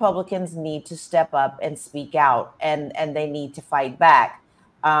 Black Republicans need to step up and speak out, and they need to fight back.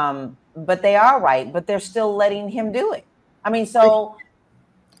 But they are right, but they're still letting him do it. I mean, so.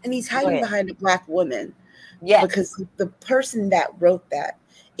 And he's hiding behind a black woman. Yeah, because the person that wrote that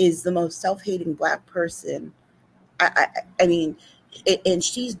is the most self-hating black person. I mean, and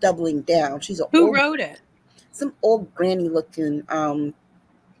she's doubling down. Who wrote it? Some old granny looking.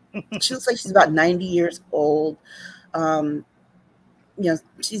 She looks like she's about 90 years old.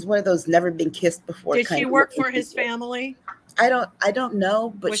 She's one of those never been kissed before. Did she work for his family? I don't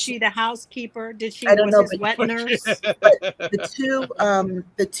know, but was she the housekeeper? Did she? I don't know, his wet nurse? But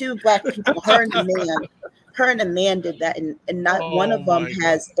the two black people, her and a man did that, and not one of them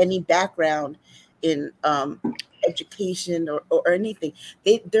has any background in education or anything.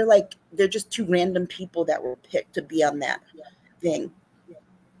 They're just two random people that were picked to be on that thing.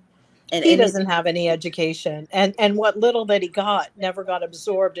 And he doesn't have any education, and what little that he got never got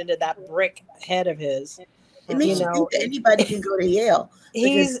absorbed into that brick head of his. It makes you think that anybody can go to Yale.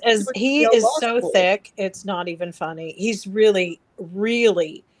 He is so thick, it's not even funny. He's really,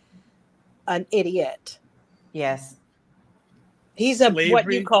 really an idiot. Yes. He's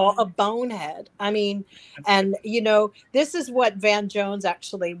what you call a bonehead. I mean, and this is what Van Jones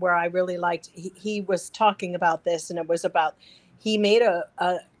actually, where I really liked, he was talking about this, and it was about, he made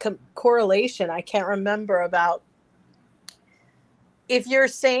a correlation. I can't remember about, if you're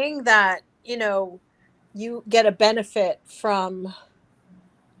saying that, you get a benefit from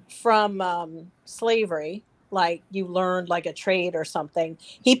slavery, like you learned like a trade or something.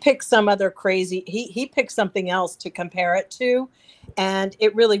 He picked some other crazy, he picked something else to compare it to. And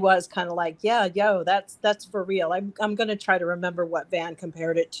it really was kind of like, that's for real. I'm going to try to remember what Van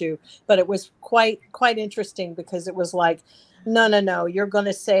compared it to, but it was quite interesting, because it was like, no, you're going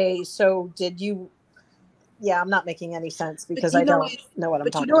to say, so did you? Yeah, I'm not making any sense, because I don't know what I'm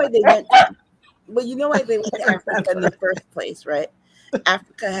talking about. Well, you know why they went to Africa in the first place, right?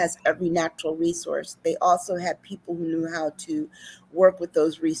 Africa has every natural resource. They also had people who knew how to work with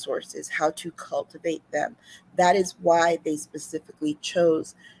those resources, how to cultivate them. That is why they specifically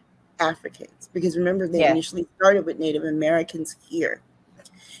chose Africans, because remember, they initially started with Native Americans here,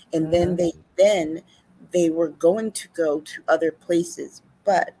 and then they were going to go to other places,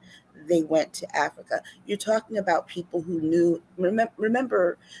 but they went to Africa. You're talking about people who knew.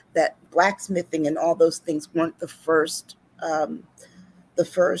 Remember that blacksmithing and all those things weren't the first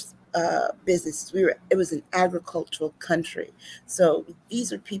businesses. It was an agricultural country. So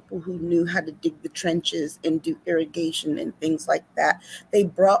these are people who knew how to dig the trenches and do irrigation and things like that. They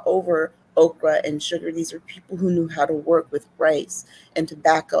brought over okra and sugar. These are people who knew how to work with rice and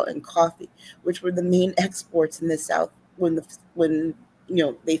tobacco and coffee, which were the main exports in the South when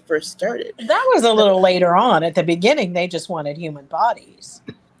they first started. That was a little later on. At the beginning, they just wanted human bodies.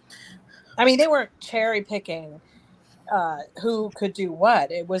 I mean, they weren't cherry picking who could do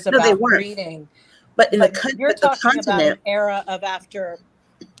what. It was about breeding. But you're talking about an era of after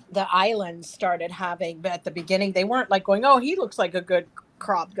the islands started having. But at the beginning, they weren't like going, "Oh, he looks like a good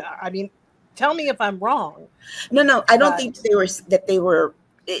crop guy." I mean, tell me if I'm wrong. No, I don't think they were.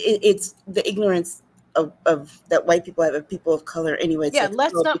 It's the ignorance of that white people have of people of color anyway. Yeah,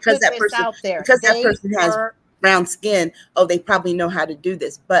 let's not put this out there. Because that person has brown skin, they probably know how to do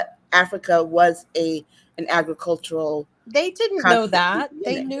this. But Africa was an agricultural. They didn't know that.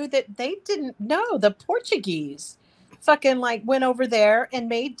 They knew that they didn't know. The Portuguese fucking went over there and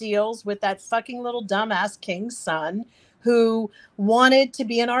made deals with that fucking little dumbass king's son who wanted to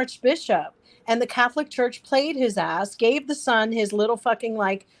be an archbishop. And the Catholic Church played his ass, gave the son his little fucking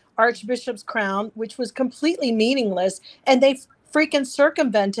archbishop's crown, which was completely meaningless, and they freaking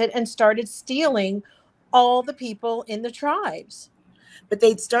circumvented and started stealing all the people in the tribes. But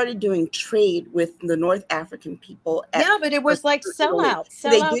they'd started doing trade with the North African people. But it was like sellout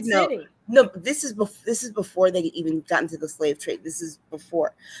city. No, this is before they even got into the slave trade. This is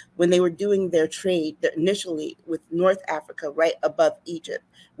before, when they were doing their trade initially with North Africa, right above Egypt,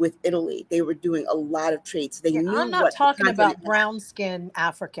 with Italy. They were doing a lot of trade. So they knew. I'm not talking about brown skinned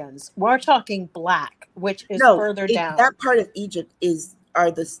Africans. We're talking black, which is further down. That part of Egypt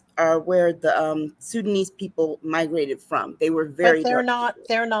are where the Sudanese people migrated from. They were very. But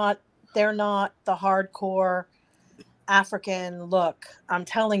they're not the hardcore African look. I'm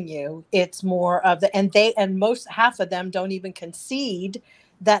telling you, it's more of half of them don't even concede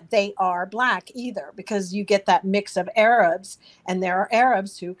that they are black either, because you get that mix of Arabs, and there are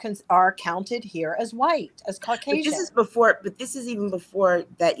Arabs who are counted here as white, as Caucasian. But this is even before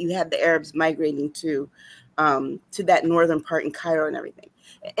that. You had the Arabs migrating to that northern part in Cairo and everything.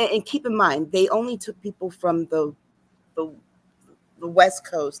 And keep in mind, they only took people from the west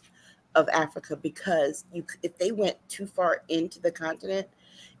coast of Africa, because if they went too far into the continent,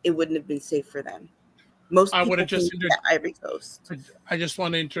 it wouldn't have been safe for them. Most people came to the Ivory Coast. I just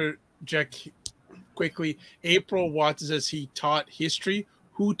want to interject quickly. April Watts says he taught history.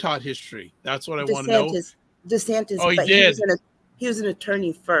 Who taught history? That's what I want to know. DeSantis. Oh, he did. He was an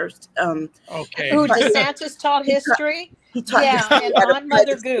attorney first. Okay. Who, DeSantis taught history? He taught history. And on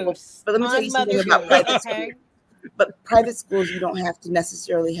Mother Goose. But let me tell you something about private schools. But private schools, you don't have to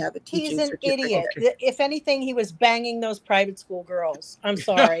necessarily have a teaching certificate. He's an idiot. If anything, he was banging those private school girls. I'm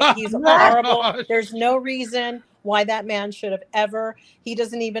sorry. He's horrible. There's no reason why that man should have ever. He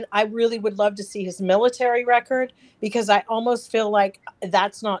doesn't even. I really would love to see his military record, because I almost feel like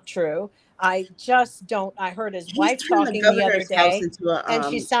that's not true. I just don't. I heard his wife talking the other day, and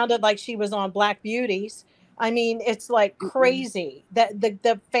she sounded like she was on Black Beauties. I mean, it's like crazy that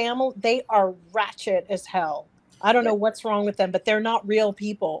the family, they are ratchet as hell. I don't know what's wrong with them, but they're not real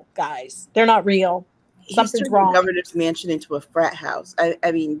people, guys. They're not real. Something's wrong. The governor's mansion into a frat house.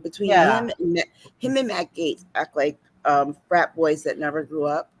 I mean, between him and Matt Gaetz act like frat boys that never grew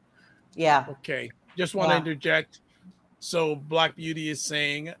up. Yeah. Okay. Just want to interject. So Black Beauty is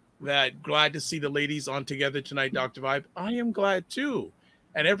saying that glad to see the ladies on together tonight, Dr. Vibe. I am glad too.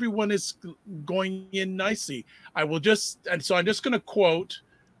 And everyone is going in nicely. I'm just going to quote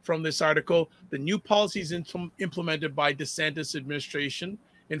from this article: the new policies implemented by DeSantis administration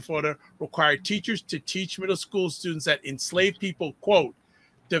in Florida require teachers to teach middle school students that enslaved people, quote,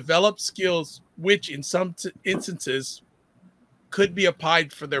 develop skills which in some instances could be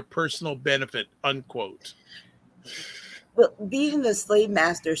applied for their personal benefit, unquote. Well, being the slave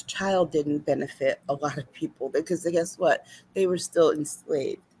master's child didn't benefit a lot of people, because guess what? They were still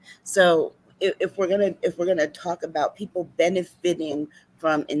enslaved. So if we're gonna talk about people benefiting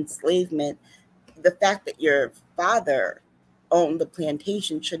from enslavement, the fact that your father owned the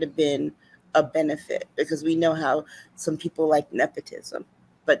plantation should have been a benefit, because we know how some people like nepotism,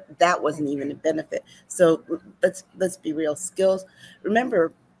 but that wasn't even a benefit. So let's be real. Skills.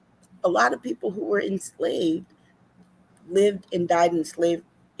 Remember, a lot of people who were enslaved lived and died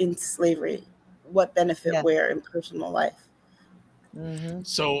in slavery. What benefit where in personal life?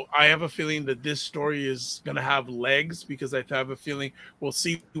 So I have a feeling that this story is going to have legs, because I have a feeling we'll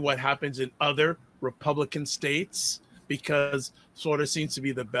see what happens in other Republican states, because Florida seems to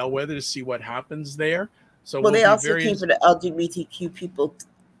be the bellwether to see what happens there. So well, they also came for the LGBTQ people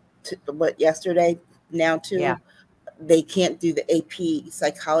yesterday now too. Yeah. They can't do the AP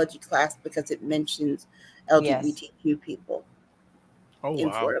psychology class because it mentions LGBTQ people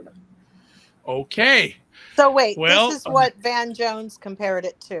in Florida. Okay. So wait, well, this is what Van Jones compared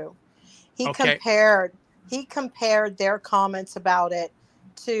it to. He compared their comments about it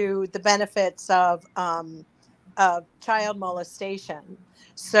to the benefits of child molestation.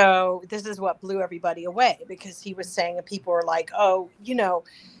 So this is what blew everybody away, because he was saying that people were like, oh,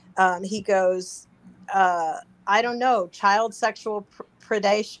 he goes, I don't know, child sexual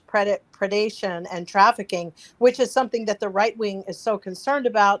predation and trafficking, which is something that the right wing is so concerned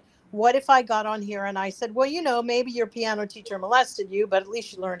about. What if I got on here and I said, well, maybe your piano teacher molested you, but at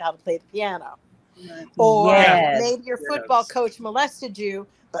least you learned how to play the piano. Or maybe your football coach molested you,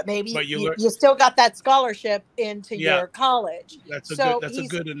 but maybe you still got that scholarship into your college. That's a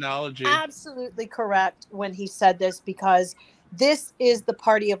good analogy. Absolutely correct when he said this, because this is the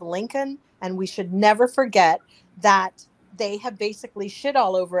party of Lincoln, and we should never forget that they have basically shit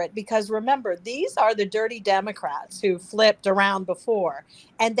all over it, because remember, these are the dirty Democrats who flipped around before,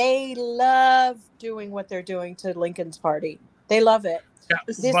 and they love doing what they're doing to Lincoln's party. They love it. Yeah,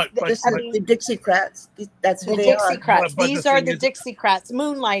 the Dixiecrats. That's who the they Dixiecrats. are. These are the Dixiecrats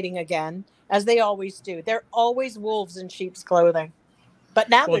moonlighting again, as they always do. They're always wolves in sheep's clothing, but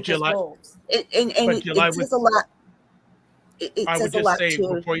now they're just wolves. It says a lot. It says a lot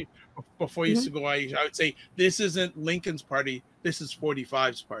too. Before you go, Aisha, I would say this isn't Lincoln's party. This is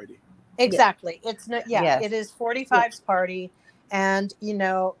 45's party. Exactly. It's not. Yeah, it is 45's party, and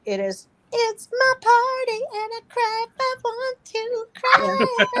it is. It's my party, and I cry if I want to cry.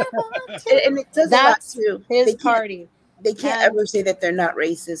 If I want to. And it says a lot too. His party. They can't ever say that they're not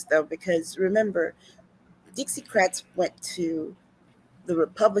racist, though, because remember, Dixiecrats went to the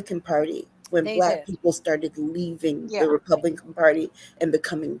Republican Party when Black people started leaving the Republican Party and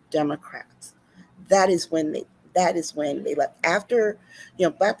becoming Democrats. That is when they left. After,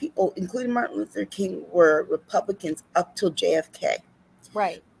 Black people, including Martin Luther King, were Republicans up till JFK.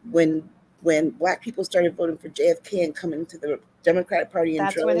 Right. When Black people started voting for JFK and coming to the Democratic Party,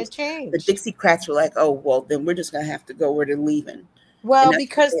 that's when it changed. The Dixiecrats were like, "Oh, well, then we're just going to have to go where they're leaving." Well,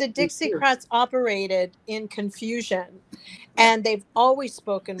 because the Dixiecrats operated in confusion, and they've always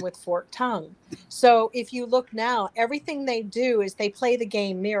spoken with forked tongue. So if you look now, everything they do is they play the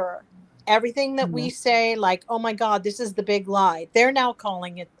game mirror. Everything that we say, like, "Oh my God, this is the big lie," they're now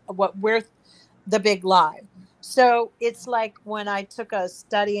calling it what we're the big lie. So it's like when I took a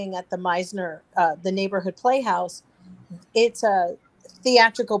studying at the Meisner, the neighborhood playhouse. It's a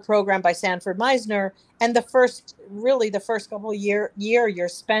theatrical program by Sanford Meisner, and the first couple year you're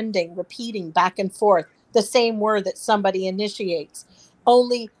spending repeating back and forth the same word that somebody initiates.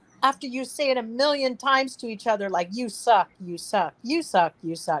 Only after you say it a million times to each other, like "you suck, you suck, you suck,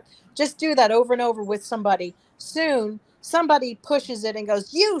 you suck." Just do that over and over with somebody. Soon somebody pushes it and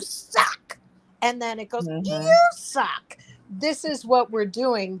goes, "You suck." And then it goes, "You suck." This is what we're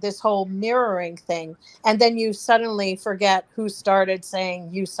doing, this whole mirroring thing. And then you suddenly forget who started saying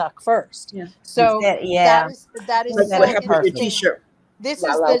 "you suck" first. Yeah. So that is what happened with your t-shirt. This is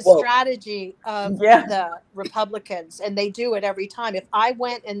the strategy of the Republicans, and they do it every time. If I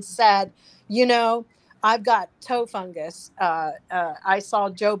went and said, I've got toe fungus, I saw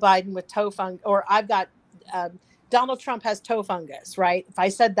Joe Biden with toe fungus, or I've got Donald Trump has toe fungus, right? If I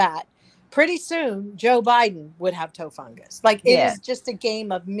said that, pretty soon Joe Biden would have toe fungus. Like it is just a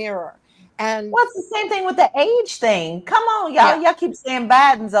game of mirror. And what's the same thing with the age thing? Come on, y'all. Y'all keep saying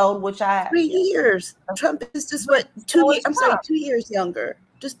Biden's old, which 3 years. Trump is just 2 years younger.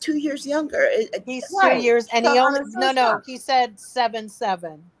 Just 2 years younger. He's 2 years, and he only he said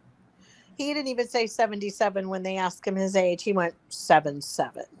 77. He didn't even say 77 when they asked him his age. He went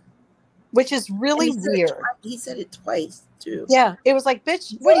 77, which is really weird. He said it twice too. Yeah, it was like,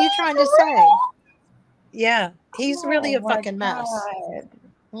 bitch, what are you trying to say? Yeah, he's really a fucking mess.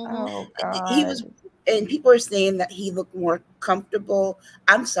 Oh God. He was, and people are saying that he looked more comfortable.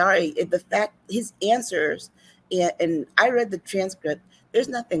 I'm sorry, the fact his answers, and I read the transcript. There's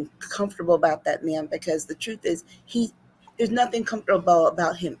nothing comfortable about that man, because the truth is There's nothing comfortable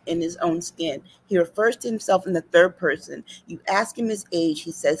about him in his own skin. He refers to himself in the third person. You ask him his age,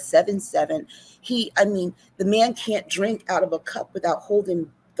 he says 7'7". I mean, the man can't drink out of a cup without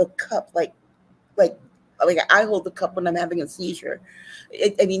holding the cup like I hold the cup when I'm having a seizure.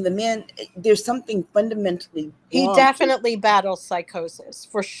 I mean, the man, there's something fundamentally wrong. He definitely battles psychosis,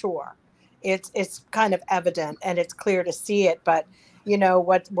 for sure. It's kind of evident and it's clear to see it. But you know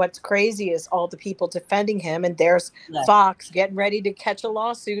what's crazy is all the people defending him, and there's Fox getting ready to catch a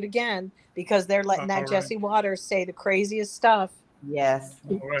lawsuit again because they're letting that Jesse Waters say the craziest stuff. Yes.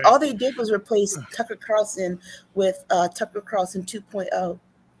 All they did was replace Tucker Carlson with Tucker Carlson 2.0.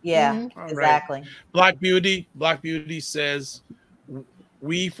 Yeah, exactly. Black Beauty says,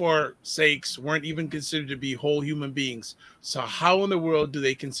 we for sakes weren't even considered to be whole human beings. So how in the world do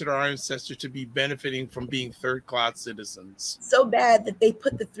they consider our ancestors to be benefiting from being third-class citizens? So bad that they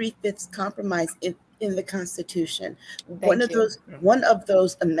put the 3/5 compromise in the Constitution. One of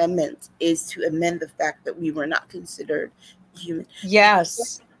those amendments is to amend the fact that we were not considered human.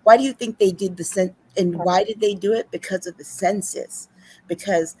 Yes. Why do you think they did and why did they do it? Because of the census.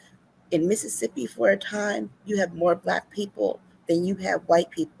 Because in Mississippi for a time, you have more Black people than you have white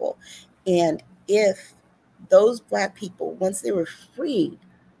people. And if those Black people, once they were freed,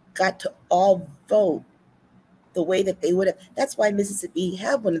 got to all vote the way that they would have, that's why Mississippi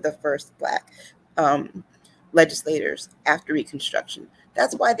had one of the first Black legislators after Reconstruction.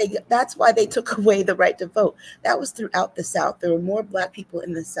 That's why they took away the right to vote. That was throughout the South. There were more Black people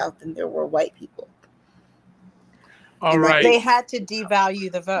in the South than there were white people. All right. They had to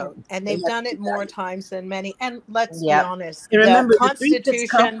devalue the vote, and they've done it more times than many. And let's be honest, and remember, the Constitution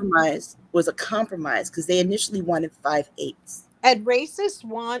compromise was a compromise because they initially wanted 5/8. And racists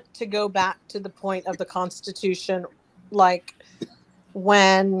want to go back to the point of the Constitution, like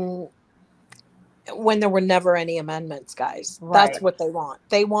when there were never any amendments, guys. That's what they want.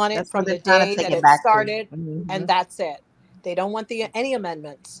 They want it from the day that it started, and that's it. They don't want any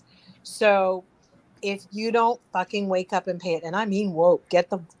amendments. So if you don't fucking wake up and pay it, and I mean woke,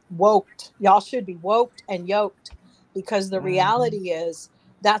 get the woked. Y'all should be woked and yoked, because the reality is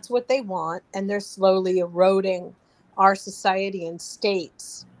that's what they want, and they're slowly eroding our society and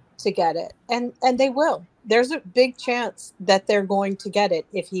states to get it. And they will. There's a big chance that they're going to get it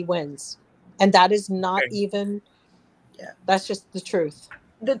if he wins. And that is not even, that's just the truth.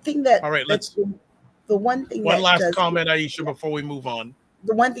 The thing that, all right, let's, the one thing one last comment, Aisha, before we move on.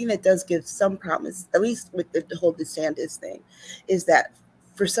 The one thing that does give some promise, at least with the whole DeSantis thing, is that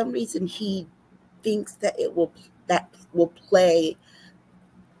for some reason he thinks that it will play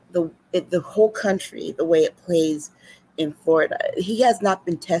the whole country the way it plays in Florida. He has not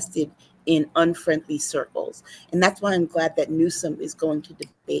been tested in unfriendly circles, and that's why I'm glad that Newsom is going to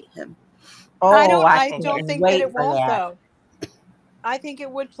debate him. I don't think that it won't, though. I think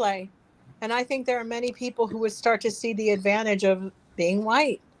it would play, and I think there are many people who would start to see the advantage of being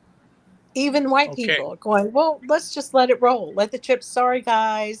white. Even white people going, well, let's just let it roll. Let the chips. Sorry,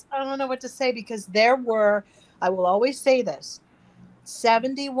 guys. I don't know what to say, because there were, I will always say this,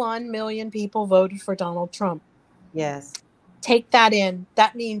 71 million people voted for Donald Trump. Yes. Take that in.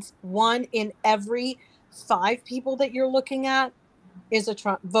 That means 1 in every 5 people that you're looking at is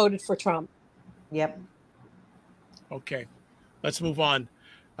voted for Trump. Yep. Okay. Let's move on.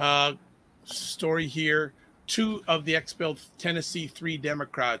 Story here. 2 of the expelled Tennessee 3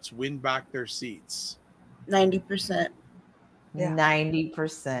 Democrats win back their seats. 90%. Yeah.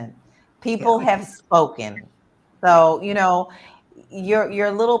 90%. People have spoken. So, you know,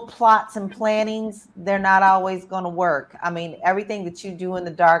 your little plots and plannings, they're not always going to work. I mean, everything that you do in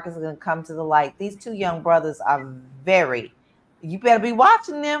the dark is going to come to the light. These 2 young brothers are you better be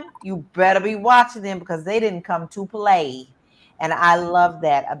watching them. You better be watching them, because they didn't come to play. And I love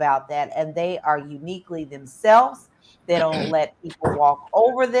that about that. And they are uniquely themselves. They don't let people walk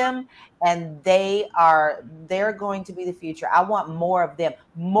over them. And they're going to be the future. I want more of them.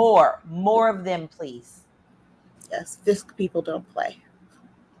 More of them, please. Yes, Fisk people don't play.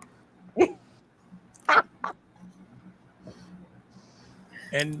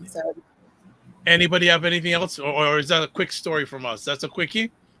 And anybody have anything else? Or is that a quick story from us? That's a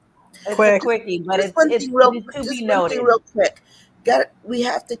quickie? It's a quickie, but it's to be noted. Real quick. We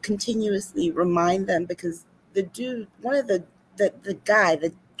have to continuously remind them, because the dude, one of the guy,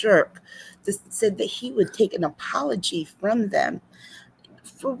 the jerk, said that he would take an apology from them.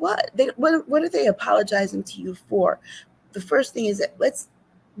 For what? What are they apologizing to you for? The first thing is that, let's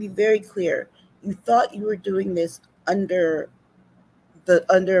be very clear. You thought you were doing this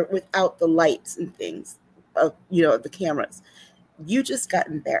without the lights and things, the cameras. You just got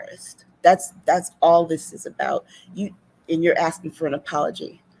embarrassed. That's all this is about. and you're asking for an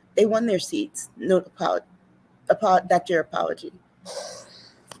apology. They won their seats. No apology. That's your apology.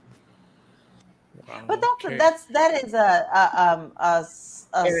 But that is a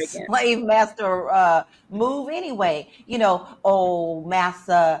slave master move anyway. You know, oh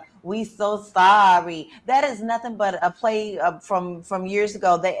master, we so sorry. That is nothing but a play from years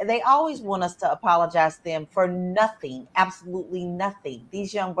ago. They always want us to apologize to them for nothing, absolutely nothing.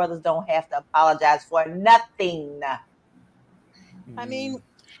 These young brothers don't have to apologize for nothing. I mean,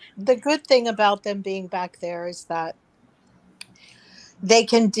 the good thing about them being back there is that they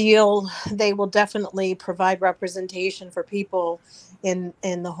can deal. They will definitely provide representation for people in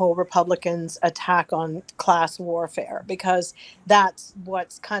the whole Republicans' attack on class warfare, because that's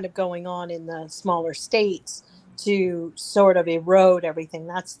what's kind of going on in the smaller states to sort of erode everything.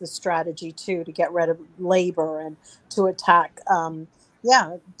 That's the strategy too, to get rid of labor and to attack, to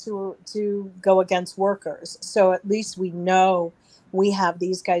go against workers. So at least we know we have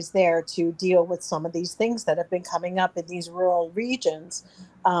these guys there to deal with some of these things that have been coming up in these rural regions,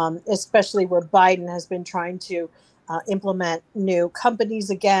 especially where Biden has been trying to implement new companies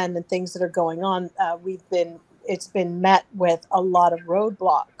again and things that are going on. It's been met with a lot of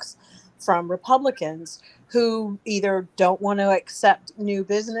roadblocks from Republicans who either don't want to accept new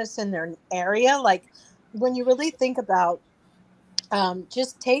business in their area. Like, when you really think about,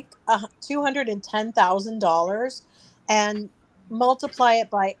 just take $210,000 and multiply it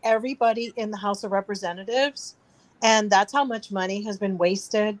by everybody in the House of Representatives, and that's how much money has been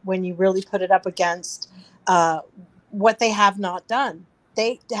wasted when you really put it up against what they have not done.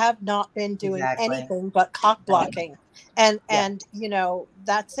 They have not been doing anything but cock blocking, and you know,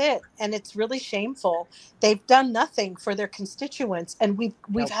 that's it. And it's really shameful. They've done nothing for their constituents, and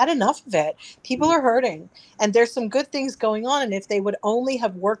we've had enough of it. People are hurting, and there's some good things going on. And if they would only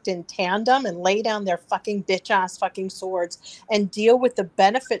have worked in tandem and lay down their fucking bitch ass fucking swords and deal with the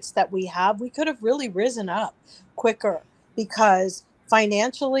benefits that we have, we could have really risen up quicker, because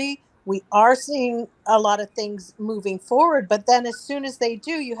financially we are seeing a lot of things moving forward. But then as soon as they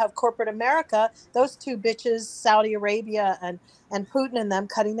do, you have corporate America, those two bitches, Saudi Arabia and Putin, and them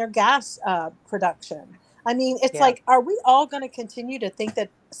cutting their gas production. I mean, it's like, are we all going to continue to think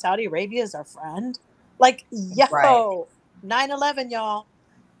that Saudi Arabia is our friend? Like, 9/11, y'all,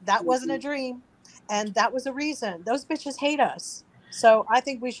 that wasn't a dream. And that was a reason. Those bitches hate us. So I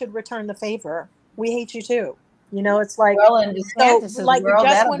think we should return the favor. We hate you too. You know, it's like, well, in DeSantis' like world,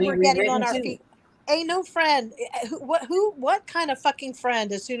 just that'll when be we're getting on our too. feet. Ain't no friend. What kind of fucking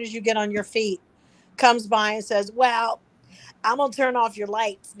friend, as soon as you get on your feet, comes by and says, well, I'm going to turn off your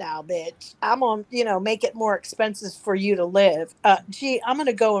lights now, bitch. I'm going to, make it more expensive for you to live. Gee, I'm going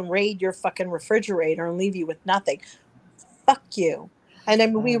to go and raid your fucking refrigerator and leave you with nothing. Fuck you. And I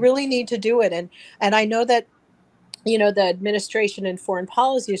mean, we really need to do it. And I know that, the administration and foreign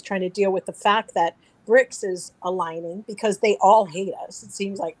policy is trying to deal with the fact that BRICS is aligning, because they all hate us. It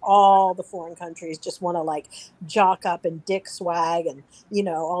seems like all the foreign countries just want to like jock up and dick swag and,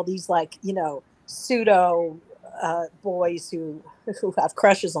 all these like, pseudo boys who have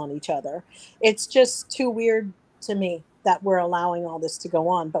crushes on each other. It's just too weird to me that we're allowing all this to go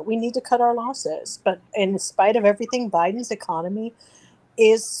on, but we need to cut our losses. But in spite of everything, Biden's economy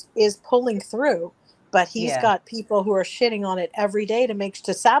is pulling through, but he's got people who are shitting on it every day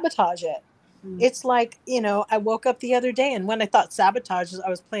to sabotage it. It's like, I woke up the other day, and when I thought sabotage, I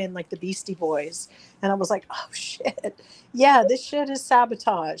was playing like the Beastie Boys, and I was like, oh shit. Yeah, this shit is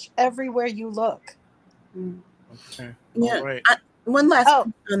sabotage everywhere you look. Okay. Yeah. All right. One last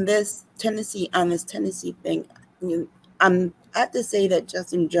on this Tennessee thing. I have to say that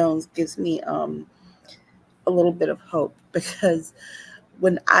Justin Jones gives me a little bit of hope, because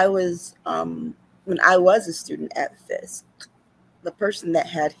when I was a student at Fisk, the person that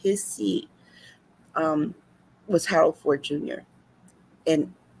had his seat was Harold Ford Jr.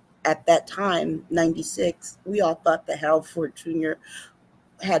 And at that time, 96, we all thought that Harold Ford Jr.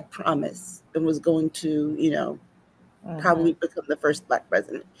 had promise and was going to, probably become the first Black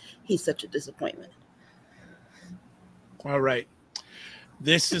president. He's such a disappointment. All right.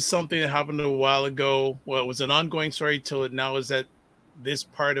 This is something that happened a while ago. Well, it was an ongoing story till it now is at this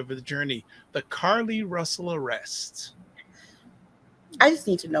part of the journey. The Carlee Russell arrest. I just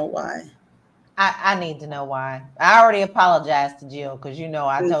need to know why. I need to know why. I already apologized to Jill, because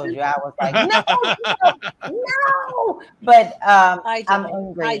I told you I was like, no. But I'm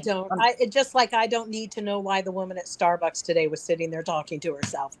angry. I don't. Just like I don't need to know why the woman at Starbucks today was sitting there talking to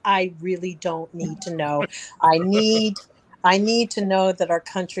herself. I really don't need to know. I I need to know that our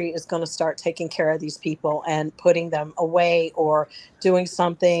country is going to start taking care of these people and putting them away, or doing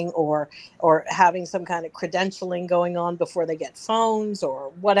something, or having some kind of credentialing going on before they get phones,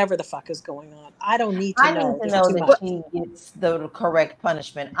 or whatever the fuck is going on. I don't need to know. I need to There's know too that much. she gets the correct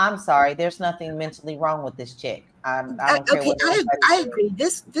punishment. I'm sorry, there's nothing mentally wrong with this chick. I don't care Okay, what I agree.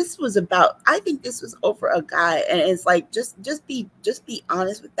 This was about. I think this was over a guy, and it's like just be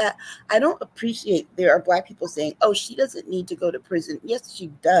honest with that. I don't appreciate there are Black people saying, "Oh, she doesn't need to go to prison." Yes, she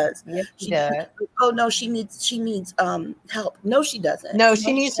does. Yes, she does. Oh no, she needs help. No, she doesn't. No,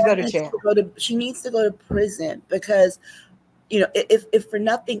 she needs to go to jail. She needs to go to prison because, you know, if for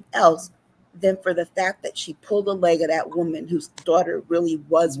nothing else, than for the fact that she pulled a leg of that woman whose daughter really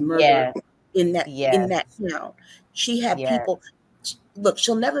was murdered in that town. She had people. Look,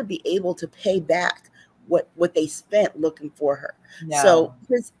 she'll never be able to pay back what they spent looking for her. No.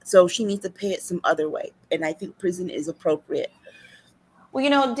 So she needs to pay it some other way, and I think prison is appropriate. Well, you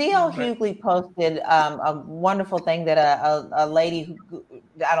know, D.L. Hughley posted a wonderful thing that a lady who,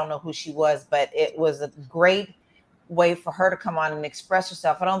 I don't know who she was, but it was a great way for her to come on and express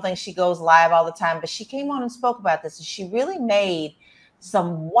herself. I don't think she goes live all the time, but she came on and spoke about this, and she really made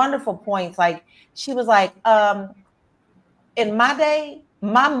some wonderful points. Like, she was like, in my day,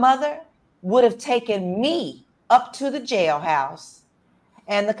 my mother would have taken me up to the jailhouse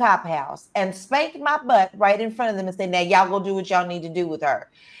and the cop house and spanked my butt right in front of them and say, now y'all go do what y'all need to do with her.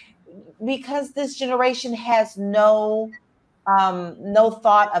 Because this generation has no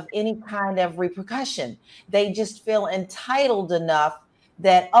thought of any kind of repercussion. They just feel entitled enough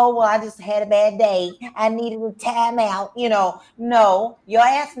that, oh, well, I just had a bad day. I needed a timeout. You know, no, your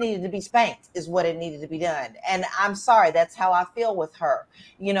ass needed to be spanked is what it needed to be done. And I'm sorry, that's how I feel with her.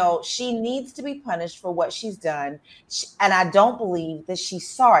 You know, she needs to be punished for what she's done. And I don't believe that she's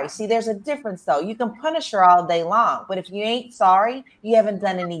sorry. See, there's a difference, though. You can punish her all day long, but if you ain't sorry, you haven't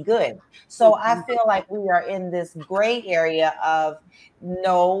done any good. So I feel like we are in this gray area of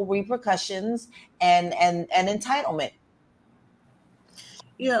no repercussions and entitlement.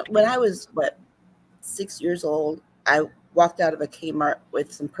 You know, when I was 6 years old, I walked out of a Kmart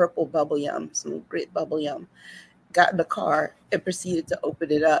with some purple bubble yum, some great bubble yum, got in the car and proceeded to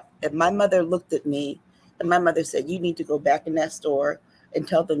open it up. And my mother looked at me, and my mother said, you need to go back in that store and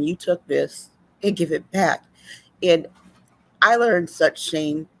tell them you took this and give it back. And I learned such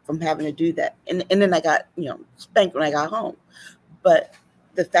shame from having to do that. And then I got, spanked when I got home. But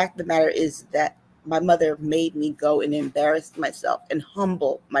the fact of the matter is that my mother made me go and embarrass myself and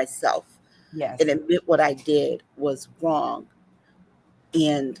humble myself, and admit what I did was wrong.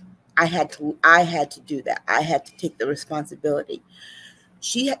 And I had to do that. I had to take the responsibility.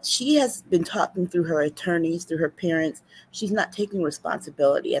 She has been talking through her attorneys, through her parents. She's not taking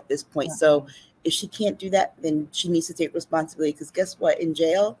responsibility at this point. So if she can't do that, then she needs to take responsibility, because guess what? In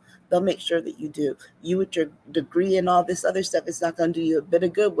jail, they'll make sure that you do. You with your degree and all this other stuff, it's not going to do you a bit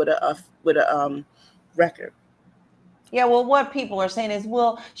of good with a record. Yeah, well, what people are saying is,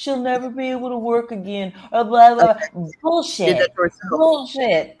 well, she'll never be able to work again. Blah, blah, blah. Bullshit.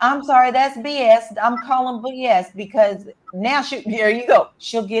 Bullshit. I'm sorry, that's BS. I'm calling BS, because now there you go.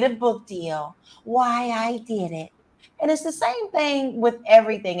 She'll get a book deal. Why I did it. And it's the same thing with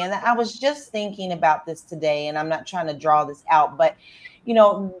everything. And I was just thinking about this today, and I'm not trying to draw this out, but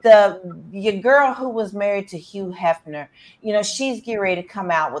your girl who was married to Hugh Hefner, she's getting ready to come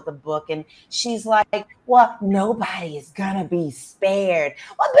out with a book, and she's like, well, nobody is gonna be spared.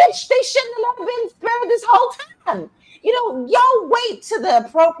 Well, bitch, they shouldn't have been spared this whole time. Y'all wait to the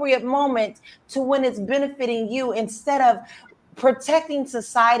appropriate moment to when it's benefiting you, instead of protecting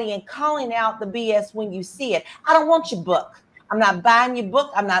society and calling out the BS when you see it. I don't want your book. I'm not buying your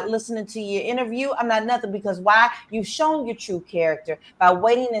book. I'm not listening to your interview. I'm not nothing, because why? You've shown your true character by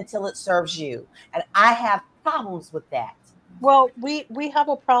waiting until it serves you. And I have problems with that. Well, we have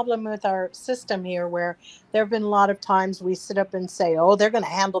a problem with our system here, where there have been a lot of times we sit up and say, oh, they're going to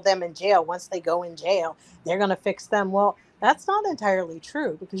handle them in jail. Once they go in jail, they're going to fix them. Well, that's not entirely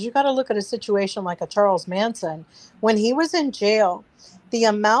true, because you got to look at a situation like a Charles Manson. When he was in jail, the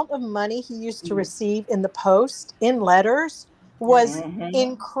amount of money he used to receive in the post, in letters, was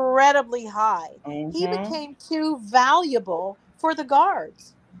incredibly high. He became too valuable for the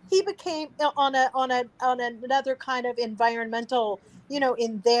guards. He became on another kind of environmental,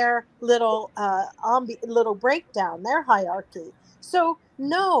 in their little breakdown, their hierarchy. So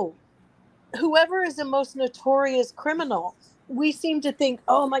no, whoever is the most notorious criminal, we seem to think,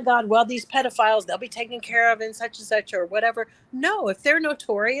 oh my God, well, these pedophiles, they'll be taken care of in such and such or whatever. No, if they're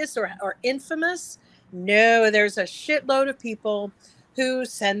notorious or infamous, no, there's a shitload of people who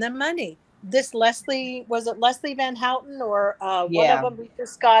send them money. this Leslie, was it Leslie Van Houten or one Yeah. of them who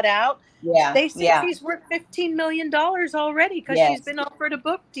just got out? Yeah. They say Yeah. she's worth $15 million already because Yes. she's been offered a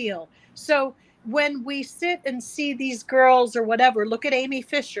book deal. So when we sit and see these girls or whatever, look at Amy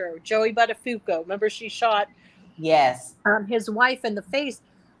Fisher, Joey Buttafuoco. Remember, she shot Yes. his wife in the face.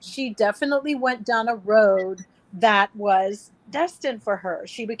 She definitely went down a road that was destined for her.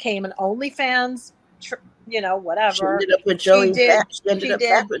 She became an OnlyFans, whatever. She ended up with Joey. She ended up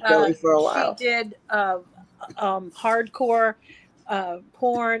back with Joey for a while. She did hardcore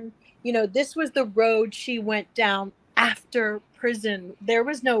porn. This was the road she went down after prison. There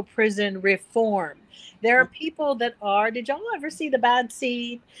was no prison reform. There are people that are. Did y'all ever see The Bad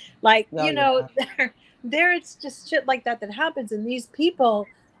Seed? Like, there it's just shit like that happens. And these people,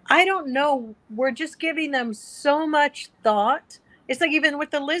 I don't know, we're just giving them so much thought. It's like even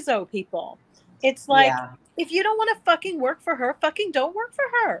with the Lizzo people. It's like, if you don't want to fucking work for her, fucking don't work for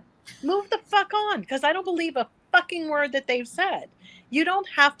her. Move the fuck on, because I don't believe a fucking word that they've said. You don't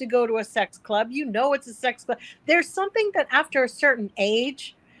have to go to a sex club. It's a sex club. There's something that after a certain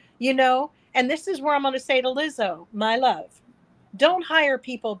age, and this is where I'm going to say to Lizzo, my love, don't hire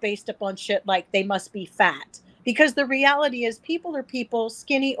people based upon shit like they must be fat. Because the reality is people are people,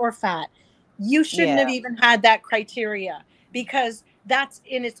 skinny or fat. You shouldn't have even had that criteria, because that's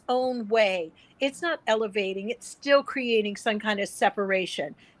in its own way. It's not elevating. It's still creating some kind of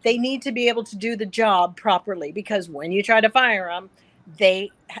separation. They need to be able to do the job properly, because when you try to fire them, they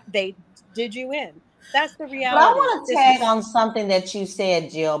did you in. That's the reality. But I want to tag on something that you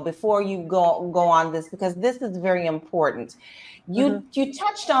said, Jill, before you go on this, because this is very important. You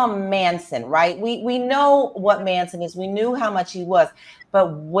touched on Manson, right? We know what Manson is. We knew how much he was.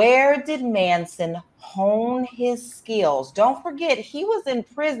 But where did Manson hone his skills? Don't forget, he was in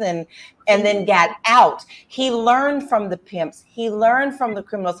prison and then got out. He learned from the pimps. He learned from the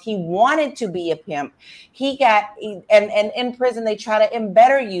criminals. He wanted to be a pimp. And in prison, they try to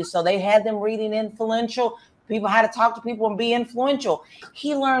embetter you. So they had them reading influential people, how to talk to people and be influential.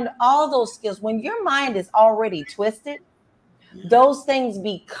 He learned all those skills. When your mind is already twisted, those things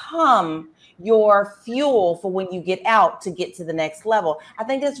become your fuel for when you get out to get to the next level. I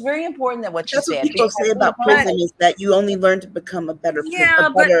think that's very important that what you said. That's what people say about prison is that you only learn to become a better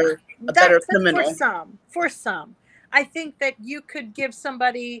criminal. For some, I think that you could give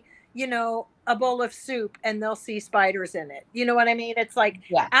somebody, a bowl of soup and they'll see spiders in it. You know what I mean? It's like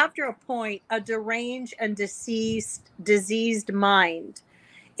after a point, a deranged and diseased mind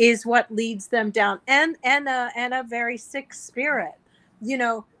is what leads them down, and a very sick spirit.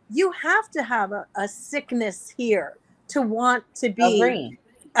 You have to have a sickness here to want to be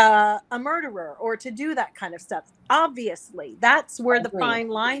a murderer or to do that kind of stuff. Obviously, that's where the fine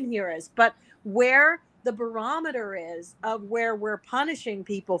line here is. But where the barometer is of where we're punishing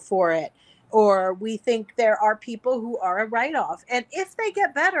people for it, or we think there are people who are a write-off, and if they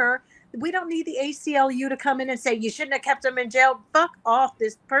get better, we don't need the ACLU to come in and say, you shouldn't have kept them in jail. Fuck off.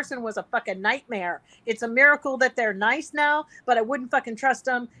 This person was a fucking nightmare. It's a miracle that they're nice now, but I wouldn't fucking trust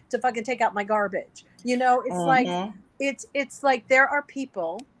them to fucking take out my garbage. It's like there are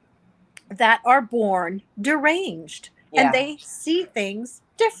people that are born deranged and they see things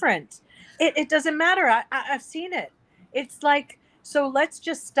different. It doesn't matter. I've seen it. It's like, so let's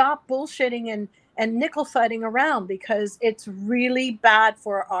just stop bullshitting and nickel fighting around, because it's really bad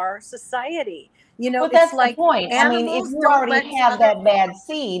for our society. But that's the point. I mean, if you already have that bad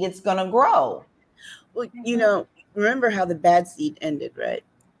seed, it's going to grow. Well, remember how the bad seed ended, right?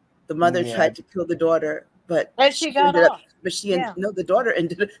 The mother tried to kill the daughter, but she got off.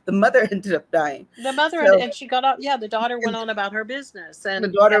 The mother ended up dying. The mother and she got off. Yeah, the daughter went on about her business, and the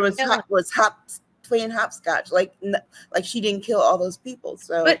daughter was playing hopscotch, like she didn't kill all those people.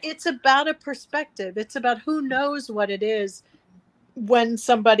 So, but it's about a perspective. It's about who knows what it is when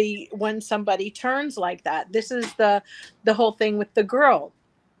somebody turns like that. This is the whole thing with the girl.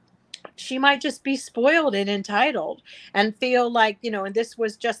 She might just be spoiled and entitled and feel like, and this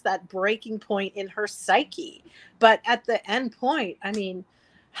was just that breaking point in her psyche. But at the end point, I mean,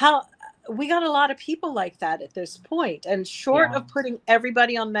 we got a lot of people like that at this point. And short of putting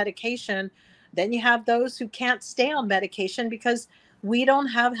everybody on medication, then you have those who can't stay on medication because we don't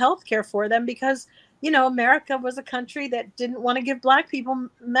have health care for them, because, America was a country that didn't want to give Black people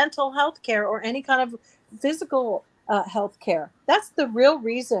mental health care or any kind of physical health care. That's the real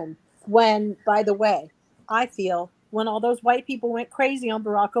reason when, by the way, I feel when all those white people went crazy on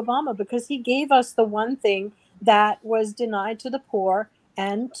Barack Obama, because he gave us the one thing that was denied to the poor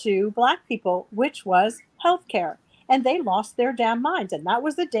and to Black people, which was health care. And they lost their damn minds. And that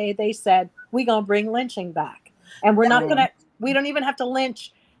was the day they said, we're going to bring lynching back. And we're not going to, we don't even have to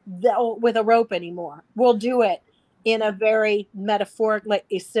lynch with a rope anymore. We'll do it in a very metaphoric, like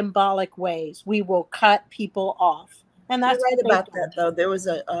a symbolic ways. We will cut people off. And that's You're right about that, though. There was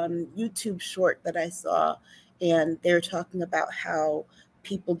a YouTube short that I saw, and they were talking about how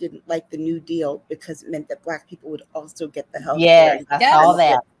people didn't like the New Deal because it meant that Black people would also get the health care. Yes, I saw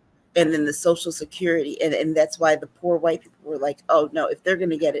that. And then the Social Security. And that's why the poor white people were like, oh, no, if they're going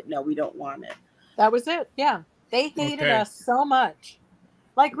to get it, no, we don't want it. That was it. Yeah. They hated us so much.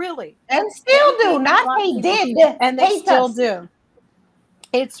 Like, really. And still do. Not they did. And they still do.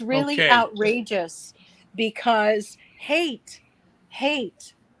 It's really outrageous because hate,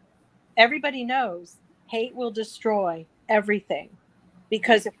 everybody knows hate will destroy everything.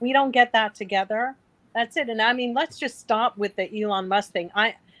 Because if we don't get that together, that's it. And I mean, let's just stop with the Elon Musk thing.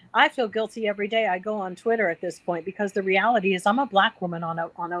 I feel guilty every day I go on Twitter at this point, because the reality is I'm a Black woman on a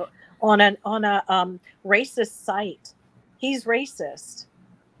racist site. He's racist.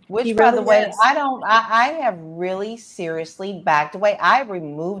 Which, by the way, I have really seriously backed away. I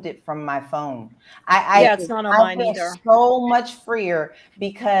removed it from my phone. It's not on mine either. So much freer,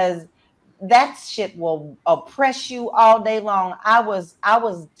 because that shit will oppress you all day long. I was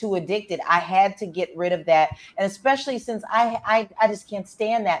too addicted. I had to get rid of that. And especially since I just can't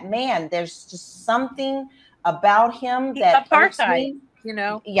stand that man. There's just something about him that apartheid, you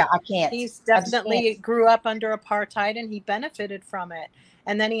know. Yeah, I can't. He's definitely grew up under apartheid and he benefited from it.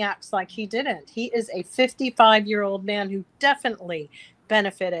 And then he acts like he didn't. He is a 55-year-old man who definitely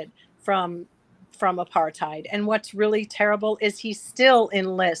benefited from apartheid. And what's really terrible is he still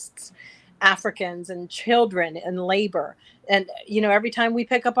enlists Africans and children in labor. And, you know, every time we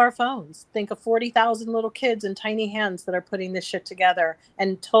pick up our phones, think of 40,000 little kids in tiny hands that are putting this shit together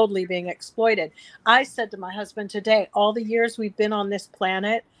and totally being exploited. I said to my husband today, all the years we've been on this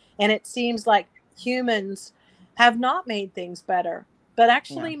planet, and it seems like humans have not made things better, but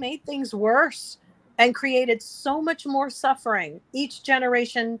actually made things worse and created so much more suffering each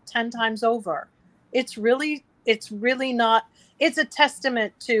generation 10 times over. It's really not. It's a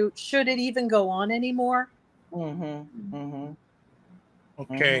testament to, should it even go on anymore?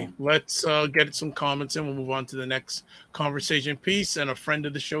 Okay, let's get some comments and we'll move on to the next conversation piece. And a friend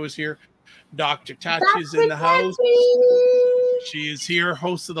of the show is here. Dr. Tatch is in the house. She is here,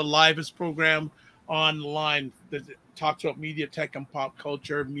 host of the livest program online that talks about media, tech, and pop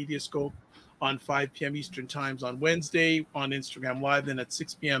culture, Mediascope, on 5 p.m. Eastern Times on Wednesday on Instagram Live, then at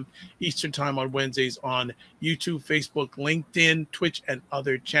 6 p.m. Eastern Time on Wednesdays on YouTube, Facebook, LinkedIn, Twitch, and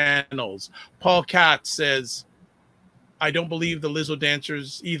other channels. Paul Katz says, I don't believe the Lizzo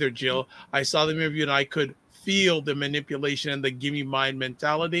dancers either, Jill. I saw the interview and I could feel the manipulation and the gimme mine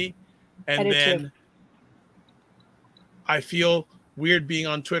mentality. And then I feel weird being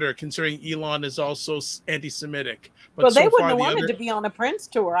on Twitter, considering Elon is also anti-Semitic. But well, they wouldn't have wanted to be on a Prince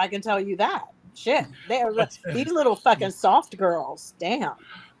tour, I can tell you that. Shit, these little fucking soft girls. Damn.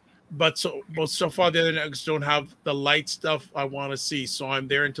 But so far, the other networks don't have the light stuff I want to see, so I'm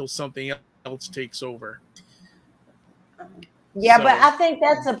there until something else takes over. Yeah, but I think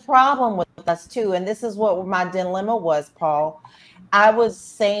that's a problem with us too, and this is what my dilemma was, Paul. I was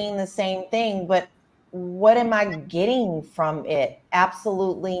saying the same thing, but what am I getting from it?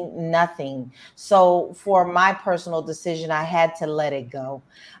 Absolutely nothing. So for my personal decision, I had to let it go.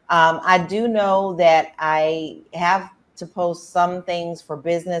 I do know that I have to post some things for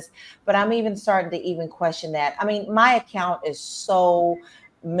business, but I'm even starting to even question that. I mean, my account is so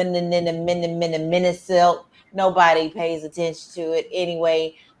minuscule. Nobody pays attention to it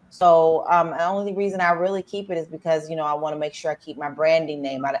anyway. So the only reason I really keep it is because, you know, I want to make sure I keep my branding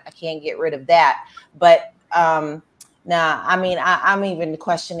name. I can't get rid of that. But I mean, I'm even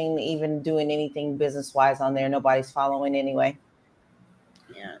questioning even doing anything business-wise on there. Nobody's following anyway.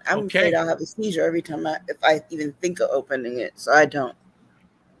 Yeah, I'm afraid I'll have a seizure every time if I even think of opening it. So I don't.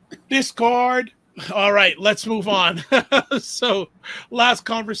 Discord. All right, let's move on. So last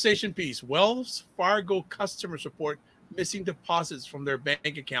conversation piece. Wells Fargo customers report missing deposits from their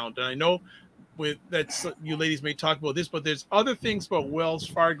bank account. And I know you ladies may talk about this, but there's other things about Wells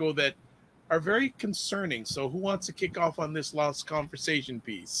Fargo that are very concerning. So who wants to kick off on this last conversation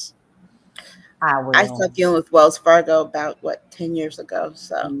piece? I stopped dealing with Wells Fargo about 10 years ago.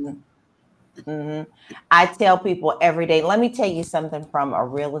 So I tell people every day, let me tell you something from a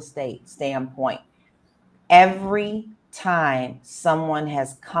real estate standpoint. Every time someone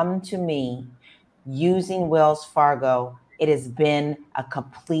has come to me using Wells Fargo, it has been a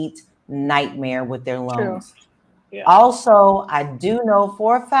complete nightmare with their loans. Yeah. Also, I do know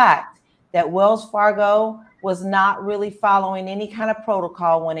for a fact that Wells Fargo was not really following any kind of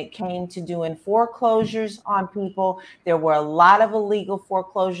protocol when it came to doing foreclosures on people. There were a lot of illegal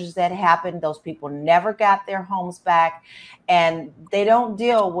foreclosures that happened. Those people never got their homes back, and they don't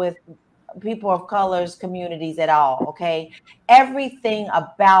deal with people of colors communities at all. Okay, everything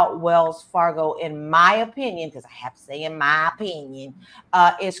about Wells Fargo, in my opinion, because I have to say in my opinion,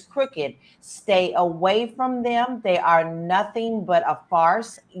 is crooked. Stay away from them. They are nothing but a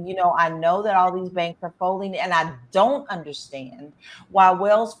farce. You know, I know that all these banks are folding, and I don't understand why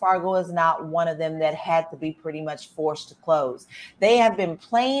Wells Fargo is not one of them that had to be pretty much forced to close. They have been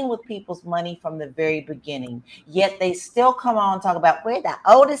playing with people's money from the very beginning, yet they still come on and talk about we're the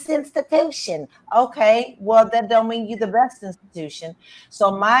oldest institution. Okay, well, that don't mean you're the best institution.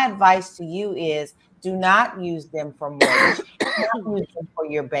 So my advice to you is do not use them for mortgage. Do not use them for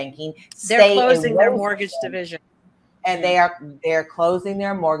your banking. They're closing their mortgage division. And they're closing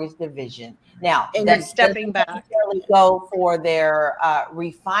their mortgage division. Now, and they're stepping back. Go for their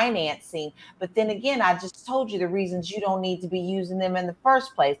refinancing. But then again, I just told you the reasons you don't need to be using them in the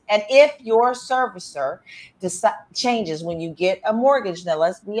first place. And if your servicer changes when you get a mortgage, now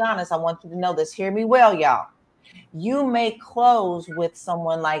let's be honest, I want you to know this. Hear me well, y'all. You may close with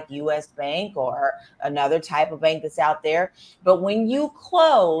someone like US Bank or another type of bank that's out there. But when you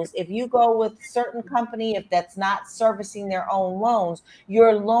close, if you go with a certain company, if that's not servicing their own loans,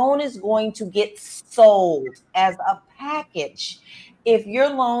 your loan is going to get sold as a package. If your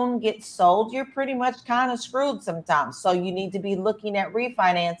loan gets sold, you're pretty much kind of screwed sometimes. So you need to be looking at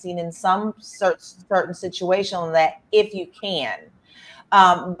refinancing in some certain situation on that if you can.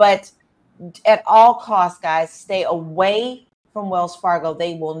 But at all costs, guys, stay away from Wells Fargo.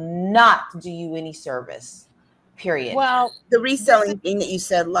 They will not do you any service, period. Well, the reselling thing that you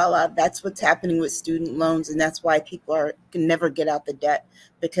said, LaLa, that's what's happening with student loans. And that's why people can never get out the debt,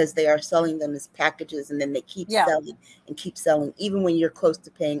 because they are selling them as packages, and then they keep selling and keep selling. Even when you're close to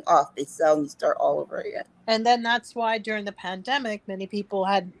paying off, they sell and you start all over again. And then that's why during the pandemic, many people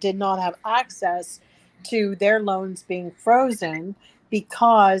did not have access to their loans being frozen,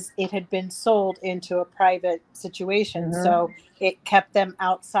 because it had been sold into a private situation. Mm-hmm. So it kept them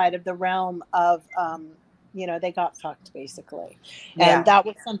outside of the realm of, they got fucked basically. Yeah. And that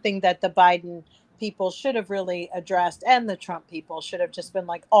was something that the Biden people should have really addressed. And the Trump people should have just been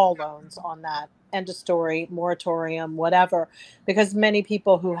like, all loans on that. End of story, moratorium, whatever. Because many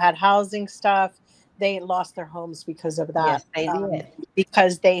people who had housing stuff, they lost their homes because of that. Yes, they did.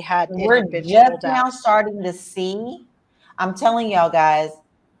 Because they had. We're just now starting to see. I'm telling y'all guys,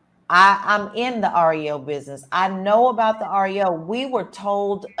 I'm in the REO business. I know about the REO. We were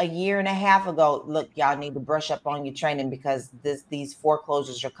told a year and a half ago, look, y'all need to brush up on your training because these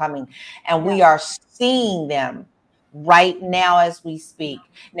foreclosures are coming. And we are seeing them right now as we speak.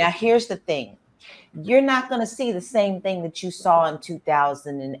 Now, here's the thing. You're not going to see the same thing that you saw in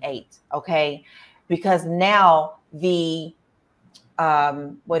 2008, okay? Because now the,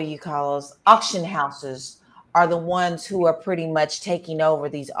 what do you call those? Auction houses are the ones who are pretty much taking over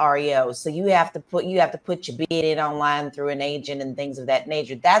these REOs. So you have to put your bid in online through an agent and things of that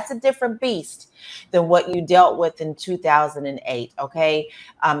nature. That's a different beast than what you dealt with in 2008. Okay.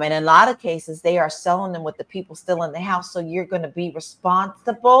 And in a lot of cases, they are selling them with the people still in the house. So you're going to be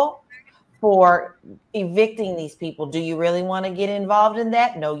responsible for evicting these people. Do you really want to get involved in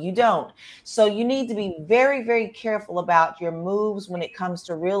that? No, you don't. So you need to be very, very careful about your moves when it comes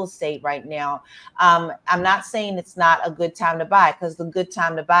to real estate right now. I'm not saying it's not a good time to buy, because the good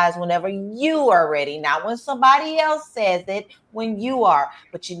time to buy is whenever you are ready, not when somebody else says it, when you are.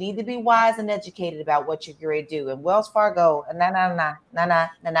 But you need to be wise and educated about what you're going to do. And Wells Fargo, no.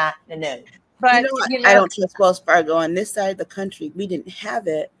 But I don't trust Wells Fargo on this side of the country. We didn't have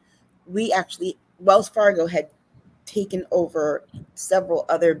it. Wells Fargo had taken over several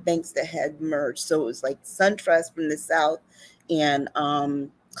other banks that had merged. So it was like SunTrust from the South and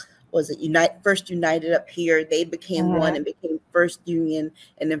was it First United up here. They became one and became First Union,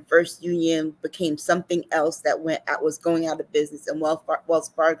 and then First Union became something else that was going out of business, and Wells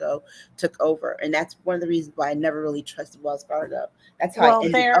Fargo took over. And that's one of the reasons why I never really trusted Wells Fargo. That's how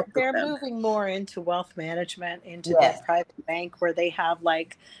they're moving more into wealth management, into that private bank where they have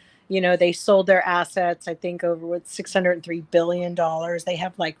they sold their assets, I think, over with $603 billion. They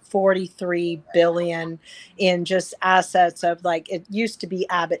have like $43 billion in just assets of it used to be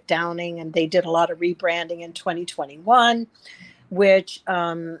Abbott Downing, and they did a lot of rebranding in 2021, which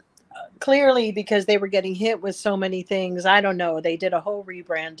clearly because they were getting hit with so many things, I don't know, they did a whole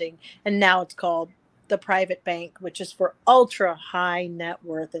rebranding, and now it's called the private bank, which is for ultra high net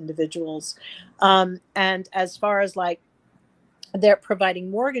worth individuals. And as far as they're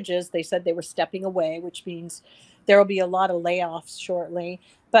providing mortgages. They said they were stepping away, which means there will be a lot of layoffs shortly.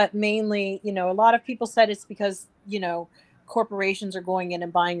 But mainly, you know, a lot of people said it's because, you know, corporations are going in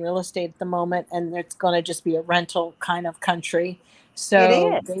and buying real estate at the moment, and it's going to just be a rental kind of country.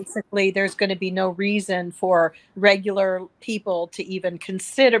 So basically, there's going to be no reason for regular people to even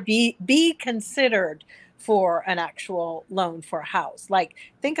consider be considered for an actual loan for a house. Like,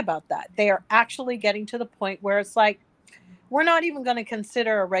 think about that. They are actually getting to the point where it's like, we're not even going to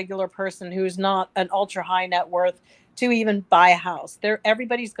consider a regular person who's not an ultra high net worth to even buy a house.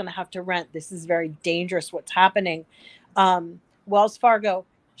 Everybody's going to have to rent. This is very dangerous what's happening. Wells Fargo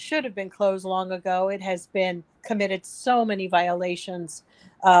should have been closed long ago. It has been committed so many violations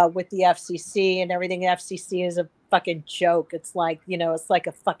with the FCC and everything. The FCC is a fucking joke. It's like, you know, it's like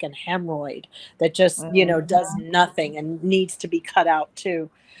a fucking hemorrhoid that just, you know, does nothing and needs to be cut out too.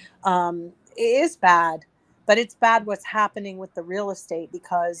 It is bad. But it's bad what's happening with the real estate,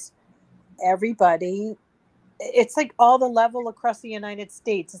 because everybody, it's like all the level across the United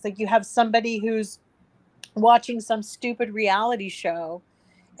States. It's like you have somebody who's watching some stupid reality show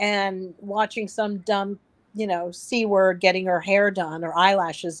and watching some dumb, you know, C-word getting her hair done or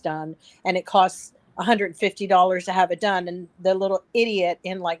eyelashes done, and it costs $150 to have it done. And the little idiot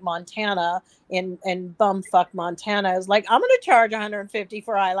in like Montana, in bumfuck Montana, is like, I'm going to charge $150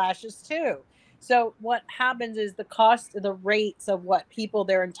 for eyelashes too. So what happens is the cost, the rates of what people,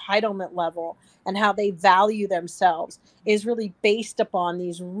 their entitlement level and how they value themselves is really based upon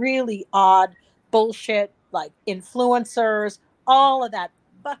these really odd bullshit, like influencers, all of that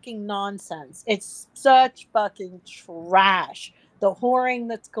fucking nonsense. It's such fucking trash. The whoring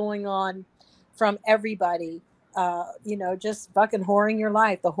that's going on from everybody, you know, just fucking whoring your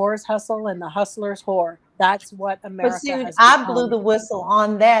life. The whores hustle and the hustlers whore. That's what America has become. I blew the whistle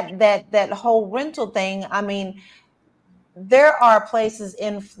on that whole rental thing. I mean, there are places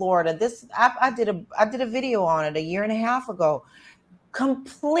in Florida. I did a video on it a year and a half ago.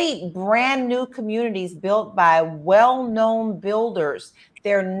 Complete brand new communities built by well-known builders.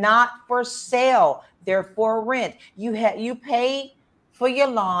 They're not for sale. They're for rent. You pay for your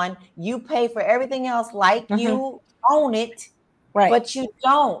lawn. You pay for everything else like you own it, right? But you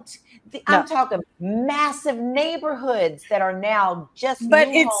don't. I'm talking massive neighborhoods that are now just. But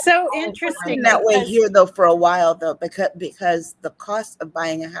it's so interesting that way here though for a while though, because the cost of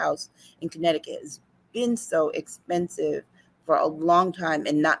buying a house in Connecticut has been so expensive for a long time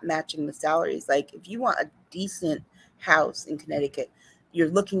and not matching the salaries. Like if you want a decent house in Connecticut, you're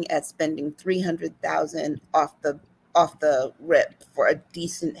looking at spending $300,000 off the rip for a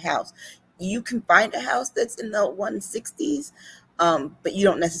decent house. You can find a house that's in the 160s. But you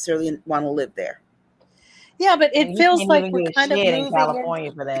don't necessarily want to live there. Yeah, but it feels like we're kind of moving in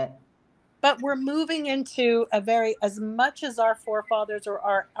California for that. But we're moving into a very, as much as our forefathers or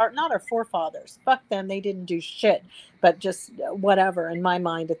our not our forefathers, fuck them, they didn't do shit, but just whatever in my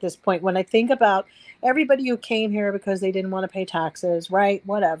mind at this point. When I think about everybody who came here because they didn't want to pay taxes, right?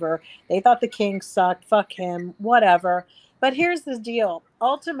 Whatever. They thought the king sucked, fuck him, whatever. But here's the deal.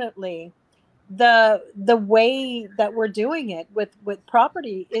 Ultimately, the way that we're doing it with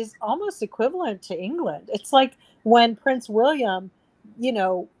property is almost equivalent to England. It's like when Prince William, you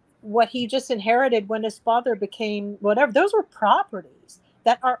know, what he just inherited when his father became whatever, those were properties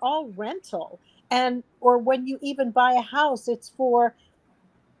that are all rental. And or when you even buy a house, it's for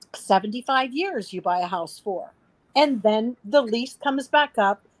 75 years you buy a house for, and then the lease comes back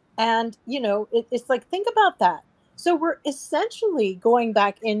up, and you know, it's like, think about that. So we're essentially going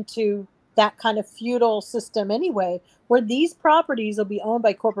back into that kind of feudal system anyway, where these properties will be owned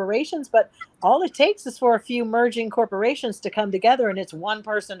by corporations, but all it takes is for a few merging corporations to come together and it's one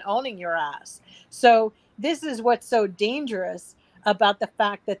person owning your ass. So this is what's so dangerous about the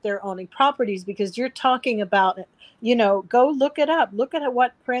fact that they're owning properties, because you're talking about, you know, go look it up. Look at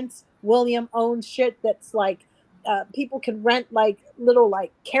what Prince William owns, shit that's like, people can rent like little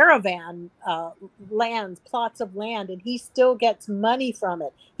like caravan lands, plots of land, and he still gets money from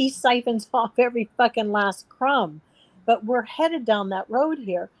it. He siphons off every fucking last crumb. But we're headed down that road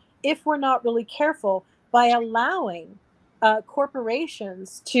here if we're not really careful by allowing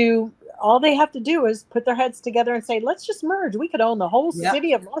corporations to, all they have to do is put their heads together and say, let's just merge. We could own the whole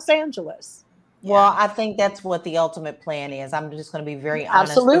city of Los Angeles. Well, I think that's what the ultimate plan is. I'm just going to be very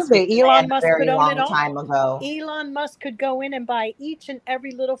honest. Absolutely. Elon Musk could own it all. Time ago. Elon Musk could go in and buy each and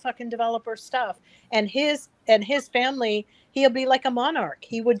every little fucking developer stuff, and his family, he'll be like a monarch.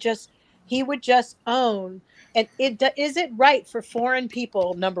 He would just own. And is it right for foreign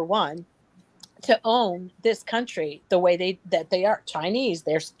people, number one, to own this country the way they are. Chinese,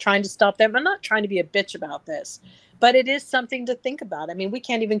 they're trying to stop them. I'm not trying to be a bitch about this, but it is something to think about. I mean, we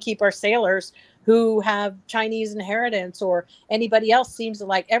can't even keep our sailors who have Chinese inheritance, or anybody else. Seems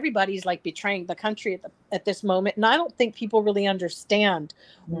like everybody's like betraying the country at this moment. And I don't think people really understand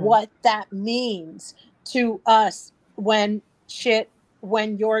what that means to us when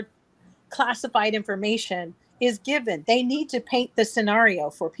your classified information is given. They need to paint the scenario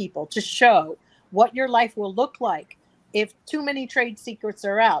for people to show what your life will look like if too many trade secrets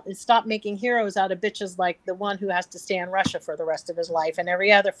are out, and stop making heroes out of bitches like the one who has to stay in Russia for the rest of his life and every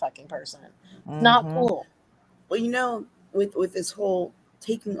other fucking person. It's not cool. Well, you know, with this whole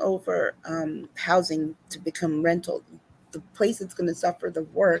taking over housing to become rental, the place that's going to suffer the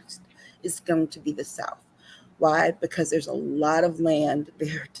worst is going to be the South. Why? Because there's a lot of land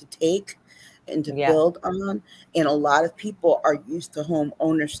there to take and to build on, and a lot of people are used to home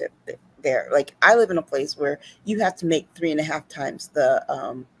ownership there. Like, I live in a place where you have to make 3.5 times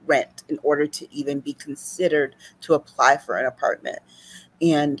the rent in order to even be considered to apply for an apartment.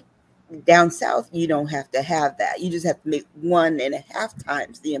 And down south, you don't have to have that. You just have to make 1.5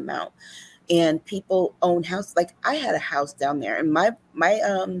 times the amount. And people own houses. Like, I had a house down there, and my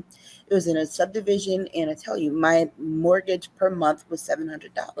it was in a subdivision, and I tell you, my mortgage per month was $700.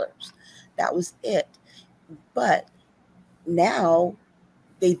 That was it. But now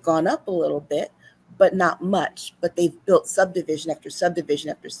they've gone up a little bit, but not much. But they've built subdivision after subdivision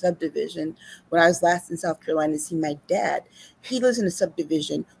after subdivision. When I was last in South Carolina to see my dad, he lives in a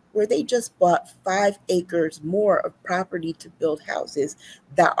subdivision where they just bought 5 acres more of property to build houses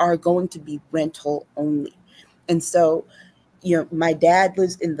that are going to be rental only. And so, you know, my dad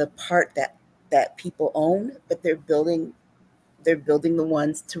lives in the part that people own, but they're building the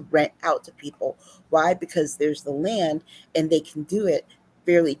ones to rent out to people. Why? Because there's the land and they can do it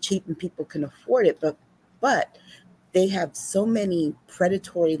fairly cheap and people can afford it. But they have so many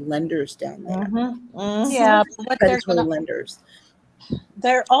predatory lenders down there. Yeah, but predatory lenders.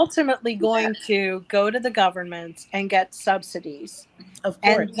 They're ultimately going to go to the government and get subsidies. Of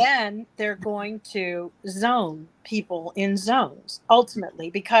course. And then they're going to zone people in zones ultimately,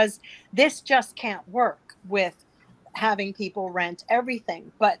 because this just can't work with having people rent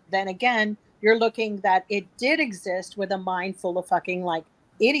everything. But then again, you're looking that it did exist with a mind full of fucking like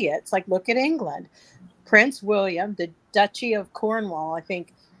idiots. Like, look at England. Prince William, the Duchy of Cornwall, I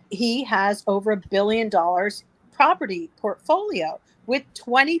think he has over $1 billion property portfolio with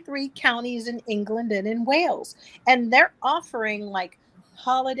 23 counties in England and in Wales. And they're offering like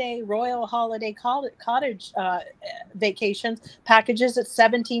royal holiday cottage vacations packages at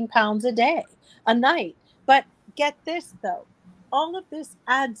 £17 a night. But get this though, all of this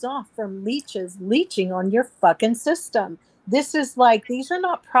adds off from leeches leeching on your fucking system. This is like, these are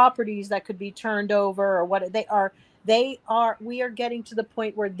not properties that could be turned over or what they are. We are getting to the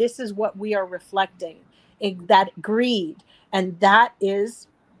point where this is what we are reflecting, that greed. And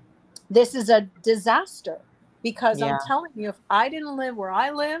this is a disaster, because I'm telling you, if I didn't live where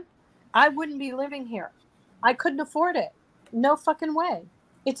I live, I wouldn't be living here. I couldn't afford it. No fucking way.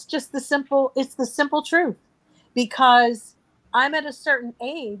 It's just the simple truth, because I'm at a certain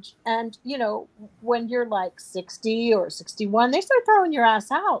age, and you know, when you're like 60 or 61, they start throwing your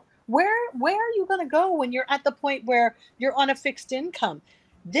ass out. Where are you going to go when you're at the point where you're on a fixed income?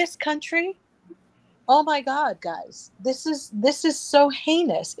 This country, oh my God, guys, this is so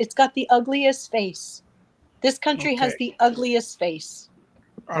heinous. It's got the ugliest face. This country has the ugliest face.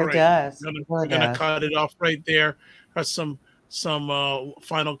 All right. It does. We're gonna cut it off right there. Some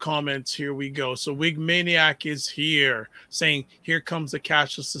final comments. Here we go. So Wig Maniac is here saying, here comes the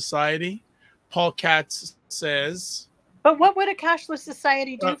cashless society. Paul Katz says, but what would a cashless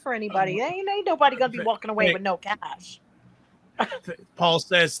society do for anybody? Ain't nobody gonna be walking away with no cash. Paul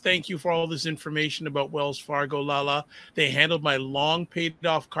says, thank you for all this information about Wells Fargo, LaLa. They handled my long paid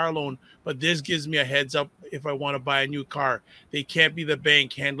off car loan, but this gives me a heads up if I want to buy a new car. They can't be the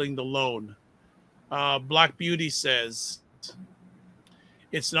bank handling the loan. Black Beauty says,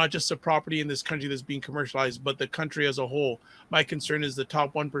 it's not just a property in this country that's being commercialized, but the country as a whole. My concern is the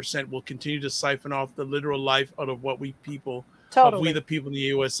top 1% will continue to siphon off the literal life out of we the people in the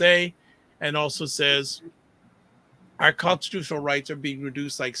USA. And also says, our constitutional rights are being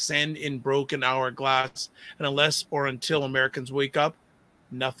reduced like sand in broken hourglass. And unless or until Americans wake up,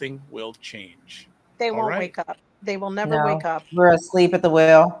 nothing will change. They won't wake up. They will never wake up. We're asleep at the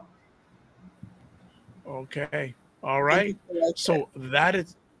wheel. Okay. All right. So that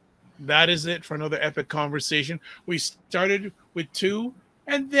is it for another epic conversation. We started with 2,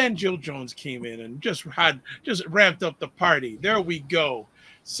 and then Jill Jones came in and just ramped up the party. There we go.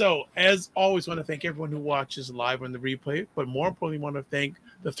 So, as always, want to thank everyone who watches live on the replay, but more importantly, want to thank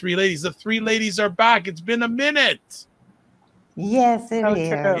the three ladies. The three ladies are back. It's been a minute. Yes, it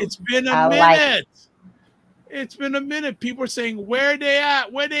is. It's been a I minute. like it. It's been a minute. People are saying, where they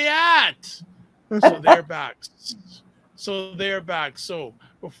at? Where they at? So they're back. So they're back. So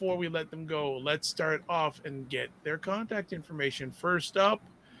before we let them go, let's start off and get their contact information. First up,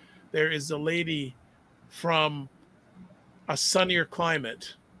 there is a lady from a sunnier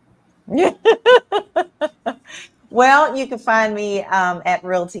climate. Well, you can find me at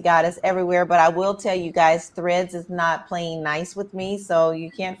Realty Goddess everywhere, but I will tell you guys, Threads is not playing nice with me, so you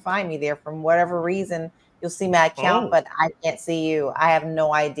can't find me there from whatever reason. You'll see my account, but I can't see you. I have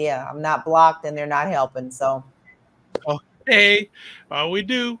no idea. I'm not blocked, and they're not helping. So, okay, we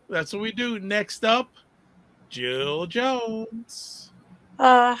do. That's what we do. Next up, Jill Jones.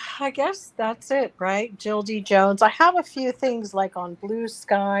 I guess that's it, right? Jill D. Jones. I have a few things like on Blue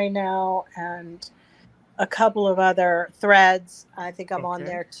Sky now and a couple of other threads. I think I'm on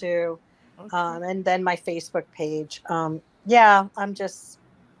there too. And then my Facebook page. Yeah, I'm just,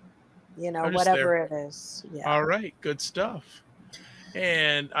 whatever it is. Yeah. All right, good stuff.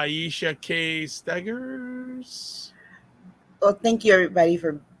 And Aisha K. Steggers. Well, thank you everybody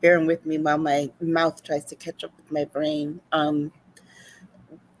for bearing with me while my mouth tries to catch up with my brain.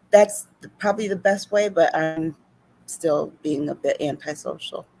 That's probably the best way, but I'm still being a bit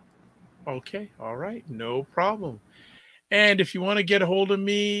antisocial. Okay, all right, no problem. And if you want to get a hold of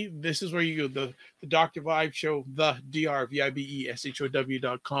me, this is where you go. The Dr. Vibe Show, the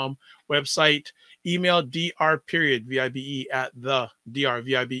drvibeshow.com website, email dr.vibe at the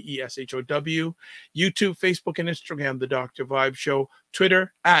drvibeshow, YouTube, Facebook, and Instagram, the Dr. Vibe Show,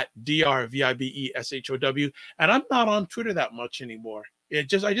 Twitter at drvibeshow. And I'm not on Twitter that much anymore. I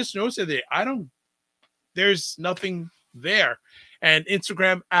just noticed that there's nothing there. And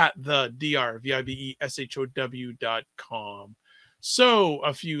Instagram at the drvibeshow.com. So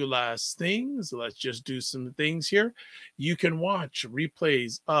a few last things. Let's just do some things here. You can watch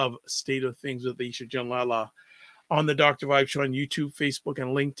replays of State of Things with Aisha, Jill, and LaLa on the Dr. Vibe Show on YouTube, Facebook,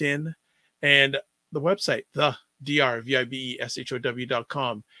 and LinkedIn, and the website, the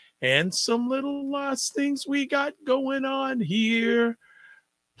drvibeshow.com. And some little last things we got going on here.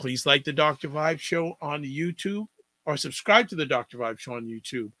 Please like the Dr. Vibe Show on YouTube, or subscribe to the Dr. Vibe Show on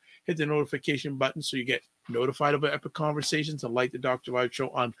YouTube. Hit the notification button so you get notified about epic conversations, and like the Dr. Vibe Show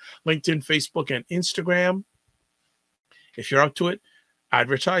on LinkedIn, Facebook, and Instagram. If you're up to it,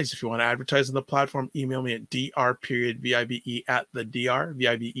 advertise. If you want to advertise on the platform, email me at dr.vibe at the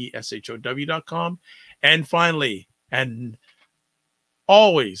drvibeshow.com. And finally, and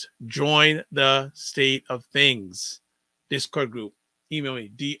always, join the State of Things Discord group. Email me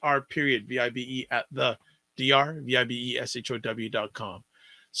dr.vibe at the drvibeshow.com.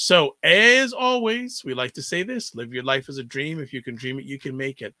 So, as always, we like to say this: live your life as a dream. If you can dream it, you can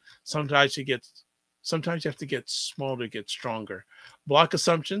make it. Sometimes you have to get smaller to get stronger. Block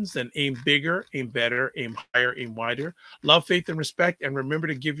assumptions, then aim bigger, aim better, aim higher, aim wider. Love, faith, and respect, and remember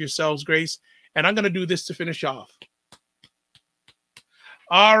to give yourselves grace. And I'm going to do this to finish off.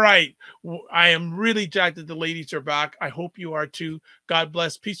 All right. I am really jacked that the ladies are back. I hope you are too. God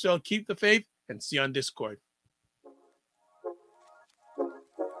bless. Peace out. Keep the faith, and see you on Discord.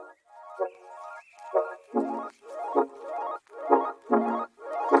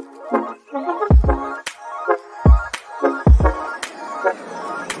 Thank you.